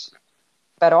methods.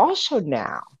 But also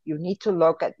now, you need to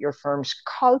look at your firm's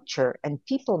culture and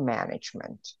people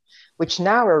management, which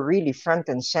now are really front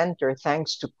and center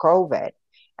thanks to COVID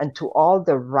and to all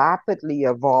the rapidly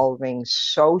evolving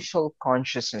social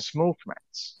consciousness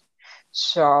movements.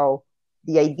 So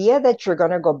the idea that you're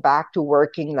going to go back to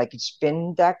working like it's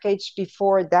been decades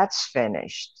before, that's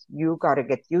finished. You got to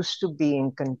get used to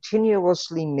being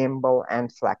continuously nimble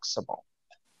and flexible.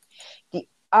 The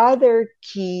other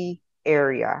key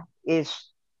area is,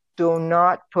 do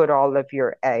not put all of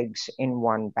your eggs in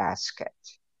one basket.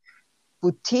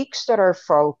 Boutiques that are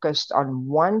focused on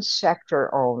one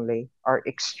sector only are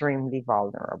extremely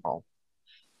vulnerable.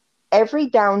 Every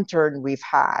downturn we've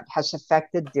had has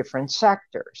affected different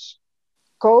sectors.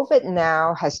 COVID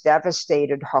now has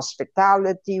devastated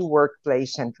hospitality,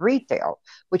 workplace, and retail,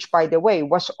 which, by the way,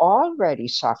 was already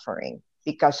suffering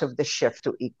because of the shift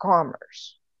to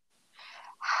e-commerce.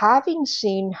 Having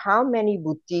seen how many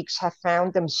boutiques have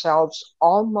found themselves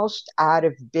almost out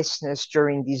of business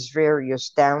during these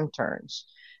various downturns,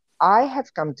 I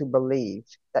have come to believe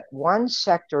that one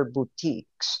sector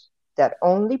boutiques that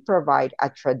only provide a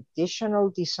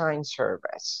traditional design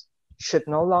service should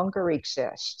no longer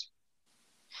exist.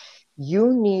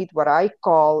 You need what I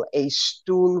call a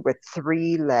stool with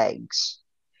three legs,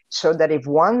 so that if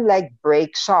one leg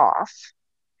breaks off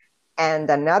and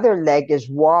another leg is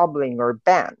wobbling or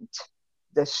bent,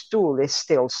 the stool is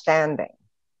still standing.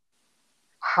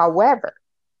 However,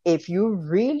 if you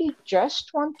really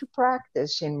just want to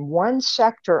practice in one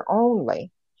sector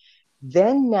only,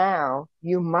 then now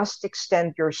you must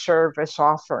extend your service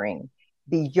offering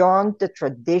beyond the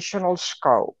traditional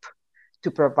scope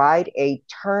to provide a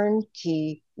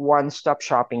turnkey one-stop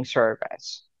shopping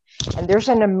service. And there's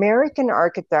an American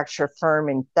architecture firm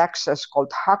in Texas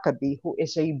called Huckabee who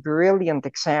is a brilliant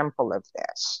example of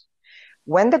this.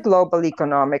 When the global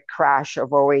economic crash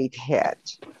of '08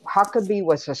 hit, Huckabee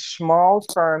was a small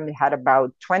firm that had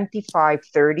about 25,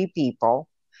 30 people,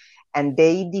 and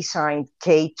they designed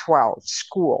K-12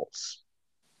 schools.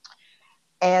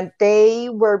 And they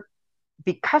were,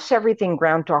 because everything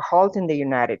ground to a halt in the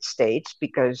United States,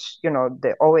 because,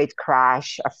 the '08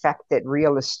 crash affected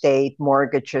real estate,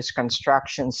 mortgages,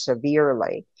 construction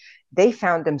severely, they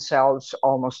found themselves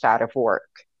almost out of work.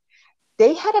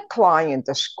 They had a client,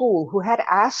 a school, who had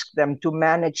asked them to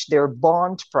manage their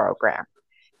bond program.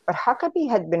 But Huckabee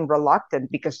had been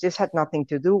reluctant because this had nothing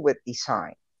to do with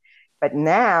design. But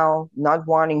now, not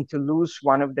wanting to lose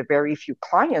one of the very few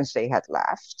clients they had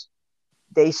left,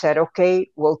 they said, okay,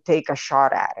 we'll take a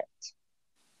shot at it.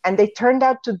 And they turned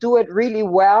out to do it really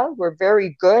well, were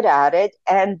very good at it,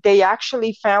 and they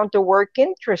actually found the work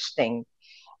interesting.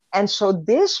 And so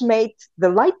this made the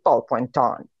light bulb went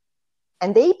on.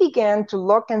 And they began to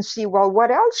look and see, well, what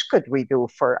else could we do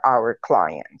for our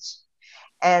clients?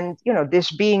 And,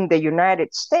 this being the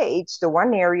United States, the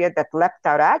one area that leapt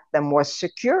out at them was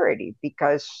security,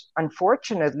 because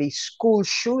unfortunately, school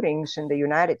shootings in the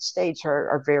United States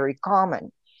are very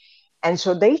common. And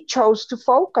so they chose to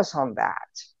focus on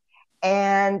that.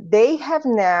 And they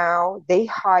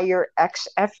hire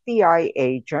ex-FBI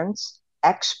agents,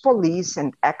 ex-police,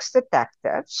 and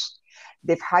ex-detectives.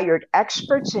 They've hired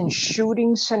experts in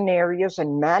shooting scenarios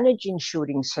and managing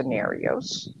shooting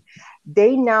scenarios.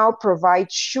 They now provide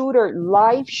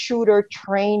live shooter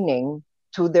training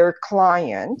to their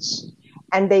clients,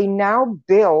 and they now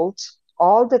build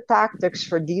all the tactics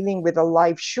for dealing with a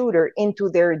live shooter into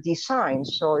their design.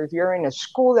 So if you're in a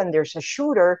school and there's a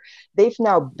shooter, they've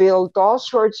now built all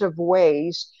sorts of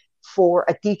ways for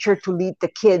a teacher to lead the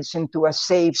kids into a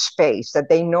safe space, that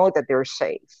they know that they're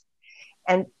safe.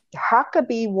 And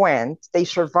Huckabee they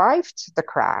survived the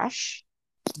crash.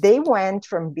 They went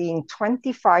from being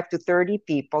 25 to 30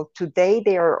 people. Today,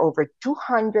 they are over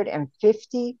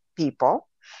 250 people,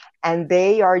 and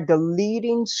they are the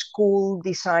leading school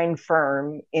design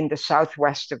firm in the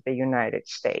Southwest of the United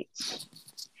States.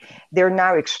 They're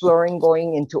now exploring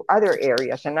going into other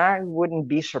areas, and I wouldn't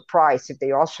be surprised if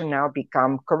they also now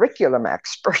become curriculum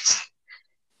experts.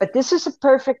 But this is a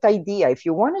perfect idea. If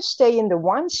you want to stay in the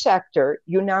one sector,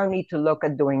 you now need to look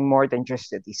at doing more than just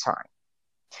the design.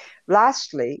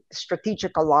 Lastly,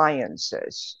 strategic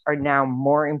alliances are now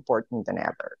more important than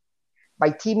ever.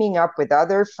 By teaming up with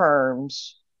other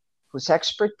firms whose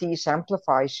expertise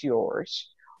amplifies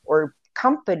yours, or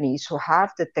companies who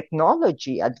have the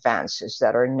technology advances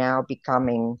that are now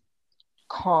becoming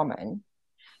common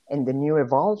in the new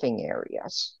evolving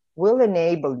areas, will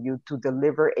enable you to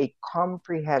deliver a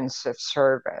comprehensive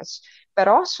service. But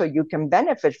also you can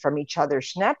benefit from each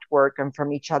other's network and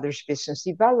from each other's business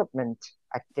development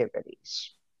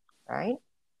activities, right?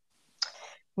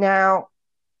 Now,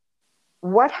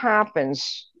 what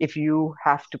happens if you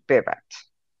have to pivot?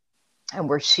 And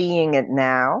we're seeing it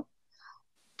now.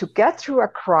 To get through a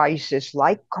crisis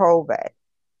like COVID,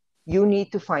 you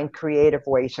need to find creative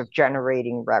ways of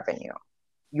generating revenue.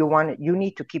 You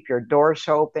need to keep your doors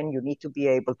open. You need to be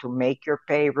able to make your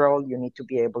payroll. You need to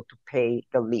be able to pay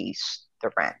the lease,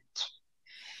 the rent.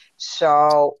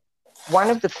 So one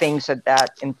of the things that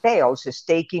entails is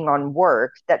taking on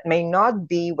work that may not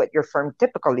be what your firm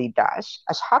typically does,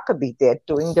 as Huckabee did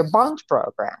doing the bond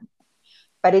program.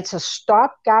 But it's a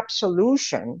stopgap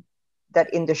solution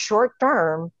that in the short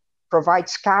term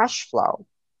provides cash flow,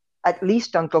 at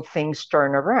least until things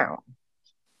turn around.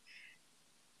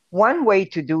 One way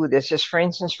to do this is, for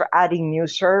instance, for adding new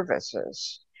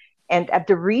services. And at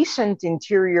the recent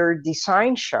interior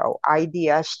design show,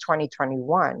 IDS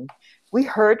 2021, we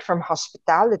heard from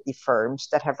hospitality firms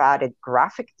that have added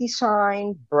graphic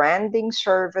design, branding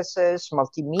services,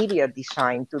 multimedia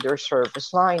design to their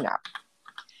service lineup.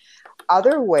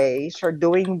 Other ways are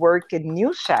doing work in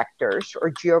new sectors or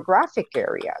geographic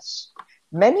areas.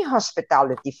 Many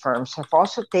hospitality firms have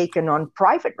also taken on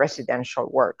private residential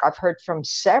work. I've heard from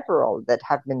several that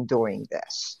have been doing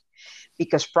this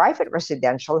because private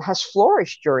residential has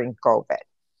flourished during COVID.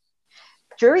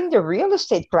 During the real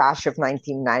estate crash of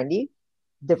 1990,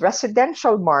 the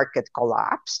residential market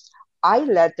collapsed. I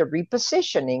led the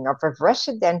repositioning of a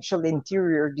residential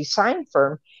interior design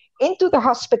firm into the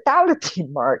hospitality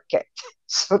market.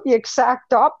 So the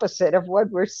exact opposite of what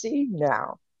we're seeing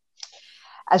now.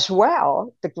 As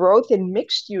well, the growth in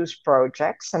mixed use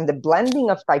projects and the blending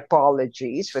of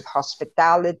typologies with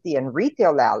hospitality and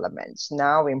retail elements,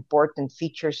 now important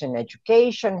features in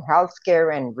education,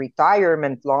 healthcare, and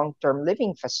retirement long term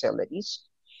living facilities.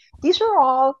 These are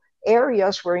all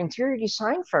areas where interior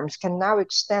design firms can now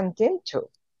extend into,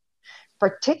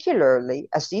 particularly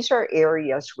as these are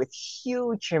areas with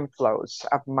huge inflows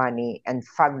of money and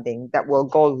funding that will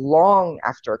go long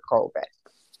after COVID.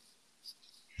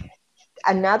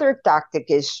 Another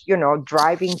tactic is,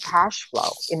 driving cash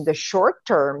flow. In the short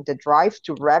term, the drive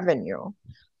to revenue,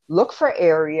 look for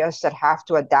areas that have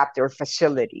to adapt their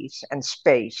facilities and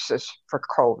spaces for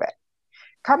COVID.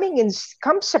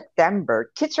 Come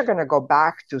September, kids are going to go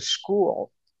back to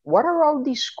school. What are all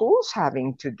these schools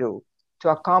having to do to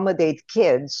accommodate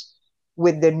kids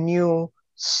with the new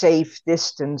safe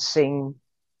distancing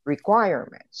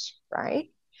requirements, right?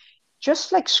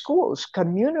 Just like schools,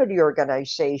 community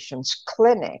organizations,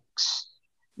 clinics,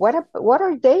 what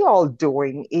are they all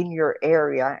doing in your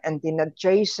area and in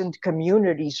adjacent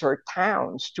communities or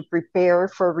towns to prepare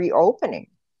for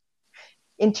reopening?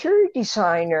 Interior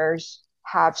designers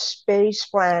have space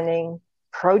planning,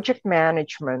 project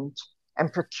management,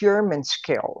 and procurement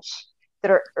skills that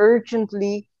are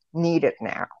urgently needed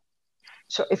now.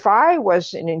 So if I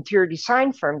was an interior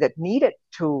design firm that needed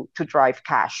to drive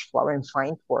cash flow and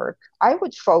find work, I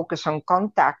would focus on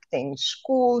contacting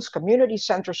schools, community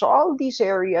centers, all these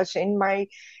areas in my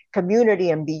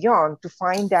community and beyond to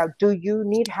find out, do you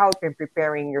need help in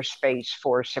preparing your space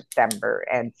for September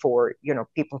and for,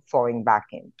 people flowing back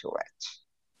into it?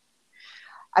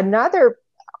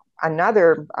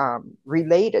 Another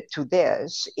related to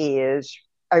this is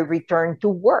a return to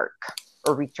work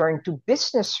or return to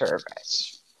business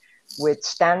service with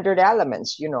standard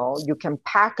elements. You can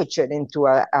package it into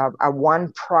a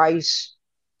one price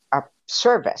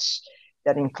service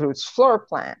that includes floor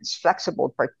plans,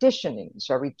 flexible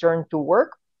partitionings, a return to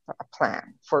work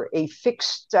plan for a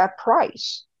fixed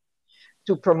price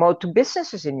to promote to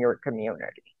businesses in your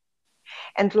community.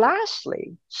 And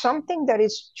lastly, something that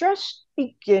is just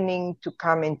beginning to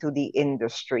come into the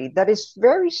industry that is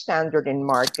very standard in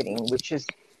marketing, which is,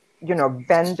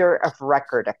 vendor of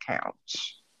record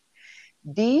accounts.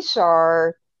 These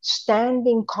are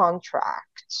standing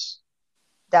contracts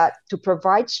that to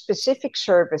provide specific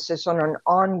services on an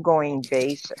ongoing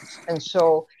basis. And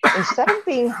so instead of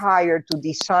being hired to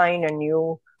design a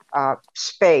new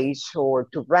space or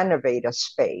to renovate a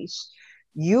space,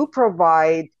 you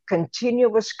provide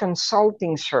continuous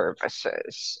consulting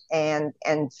services and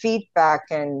feedback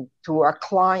and to a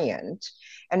client,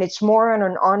 and it's more on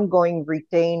an ongoing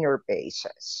retainer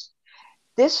basis.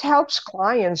 This helps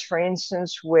clients, for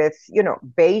instance, with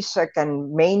basic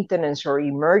and maintenance or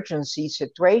emergency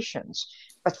situations.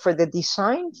 But for the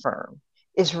design firm,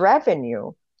 is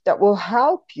revenue that will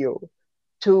help you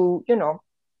to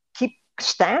keep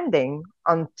standing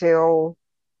until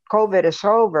COVID is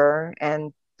over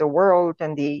and the world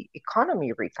and the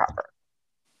economy recover.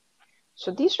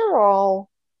 So these are all,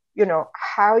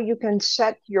 how you can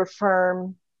set your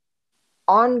firm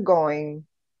ongoing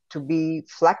to be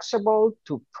flexible,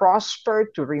 to prosper,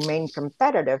 to remain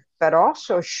competitive, but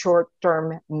also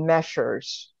short-term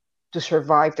measures to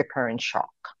survive the current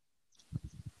shock.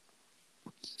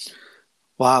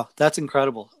 Wow, that's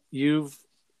incredible. You've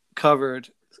covered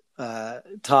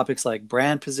topics like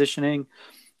brand positioning,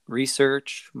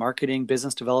 research, marketing,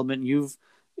 business development.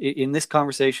 In this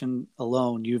conversation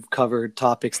alone, you've covered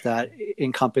topics that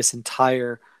encompass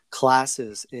entire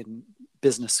classes in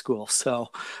business school.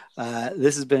 So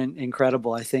this has been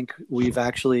incredible. I think we've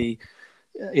actually,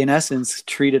 in essence,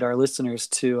 treated our listeners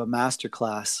to a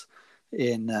masterclass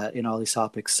in all these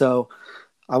topics. So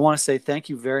I want to say thank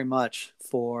you very much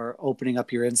for opening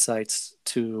up your insights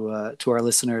to our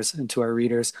listeners and to our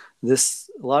readers. A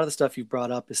lot of the stuff you've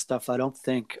brought up is stuff I don't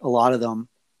think a lot of them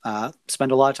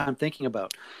spend a lot of time thinking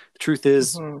about. The truth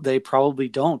is, they probably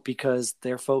don't, because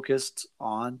they're focused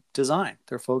on design.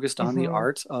 They're focused on the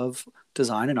art of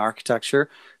design and architecture,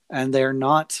 and they're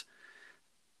not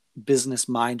business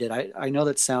minded. I know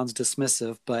that sounds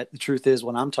dismissive, but the truth is,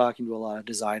 when I'm talking to a lot of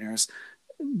designers,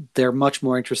 they're much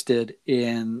more interested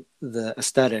in the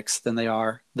aesthetics than they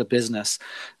are the business.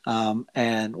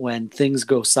 And when things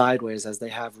go sideways, as they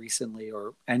have recently,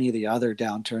 or any of the other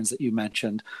downturns that you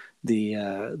mentioned, the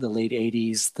late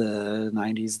 80s, the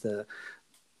 90s,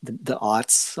 the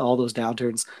aughts, all those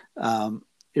downturns,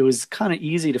 it was kind of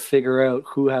easy to figure out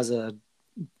who has a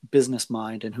business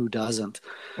mind and who doesn't.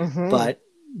 But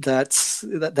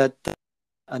that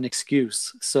an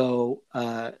excuse. So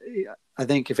I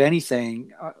think, if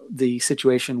anything, the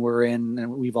situation we're in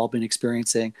and we've all been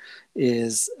experiencing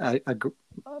is a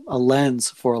lens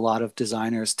for a lot of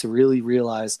designers to really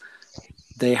realize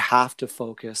they have to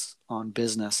focus on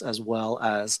business as well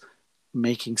as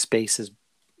making spaces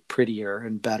prettier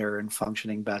and better and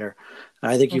functioning better.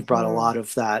 And I think you've brought a Mm-hmm. lot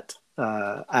of that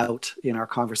out in our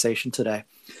conversation today.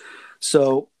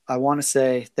 So I want to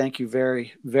say thank you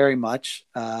very, very much.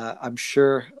 I'm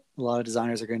sure a lot of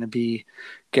designers are going to be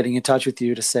getting in touch with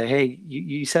you to say, hey,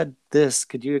 you said this.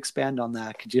 Could you expand on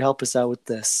that? Could you help us out with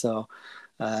this? So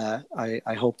I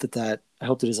hope I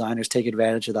hope the designers take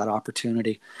advantage of that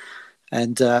opportunity.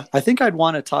 And I think I'd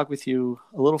want to talk with you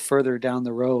a little further down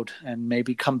the road and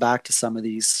maybe come back to some of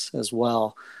these as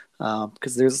well,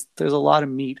 because there's a lot of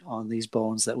meat on these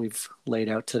bones that we've laid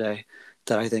out today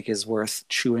that I think is worth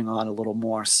chewing on a little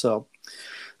more. So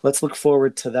let's look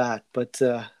forward to that. But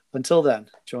until then,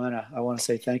 Joanna, I want to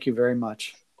say thank you very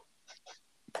much.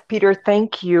 Peter,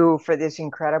 thank you for this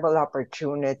incredible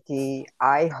opportunity.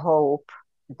 I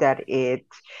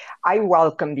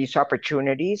welcome these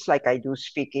opportunities like I do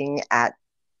speaking at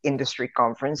industry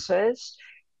conferences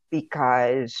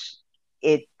because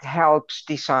it helps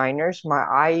designers.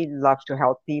 I love to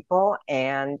help people,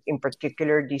 and in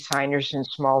particular, designers in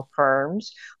small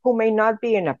firms who may not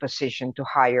be in a position to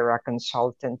hire a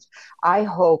consultant. I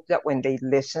hope that when they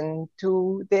listen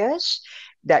to this,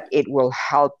 that it will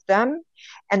help them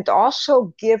and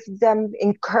also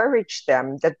encourage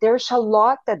them that there's a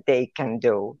lot that they can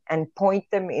do and point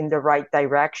them in the right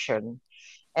direction.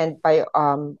 And by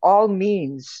all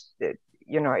means,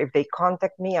 if they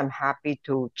contact me, I'm happy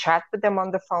to chat with them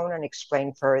on the phone and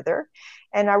explain further.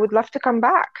 And I would love to come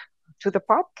back to the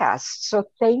podcast. So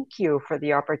thank you for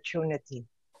the opportunity.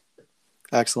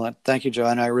 Excellent. Thank you,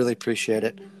 Joanna. I really appreciate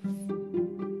it.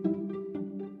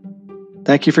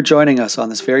 Thank you for joining us on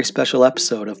this very special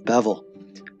episode of Bevel.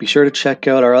 Be sure to check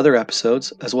out our other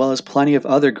episodes, as well as plenty of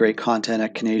other great content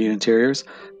at Canadian Interiors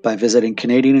by visiting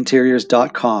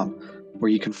canadianinteriors.com,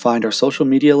 where you can find our social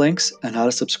media links and how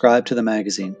to subscribe to the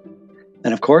magazine.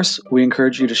 And of course, we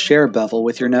encourage you to share Bevel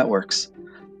with your networks.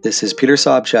 This is Peter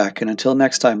Sobchak, and until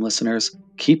next time, listeners,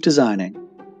 keep designing.